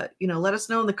 let us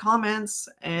know in the comments,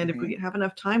 and if we have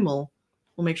enough time, we'll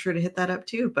make sure to hit that up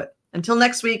too. But until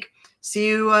next week, see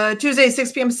you Tuesday,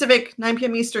 6 p.m. Pacific, 9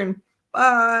 p.m. Eastern.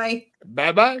 Bye.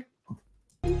 Bye-bye.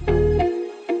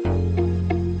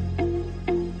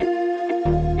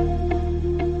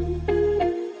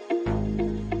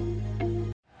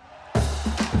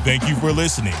 Thank you for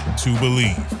listening to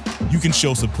Believe. You can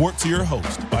show support to your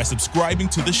host by subscribing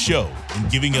to the show and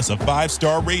giving us a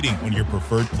 5-star rating on your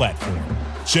preferred platform.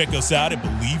 Check us out at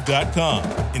Believe.com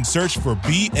and search for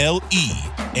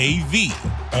BLEAV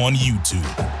on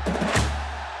YouTube.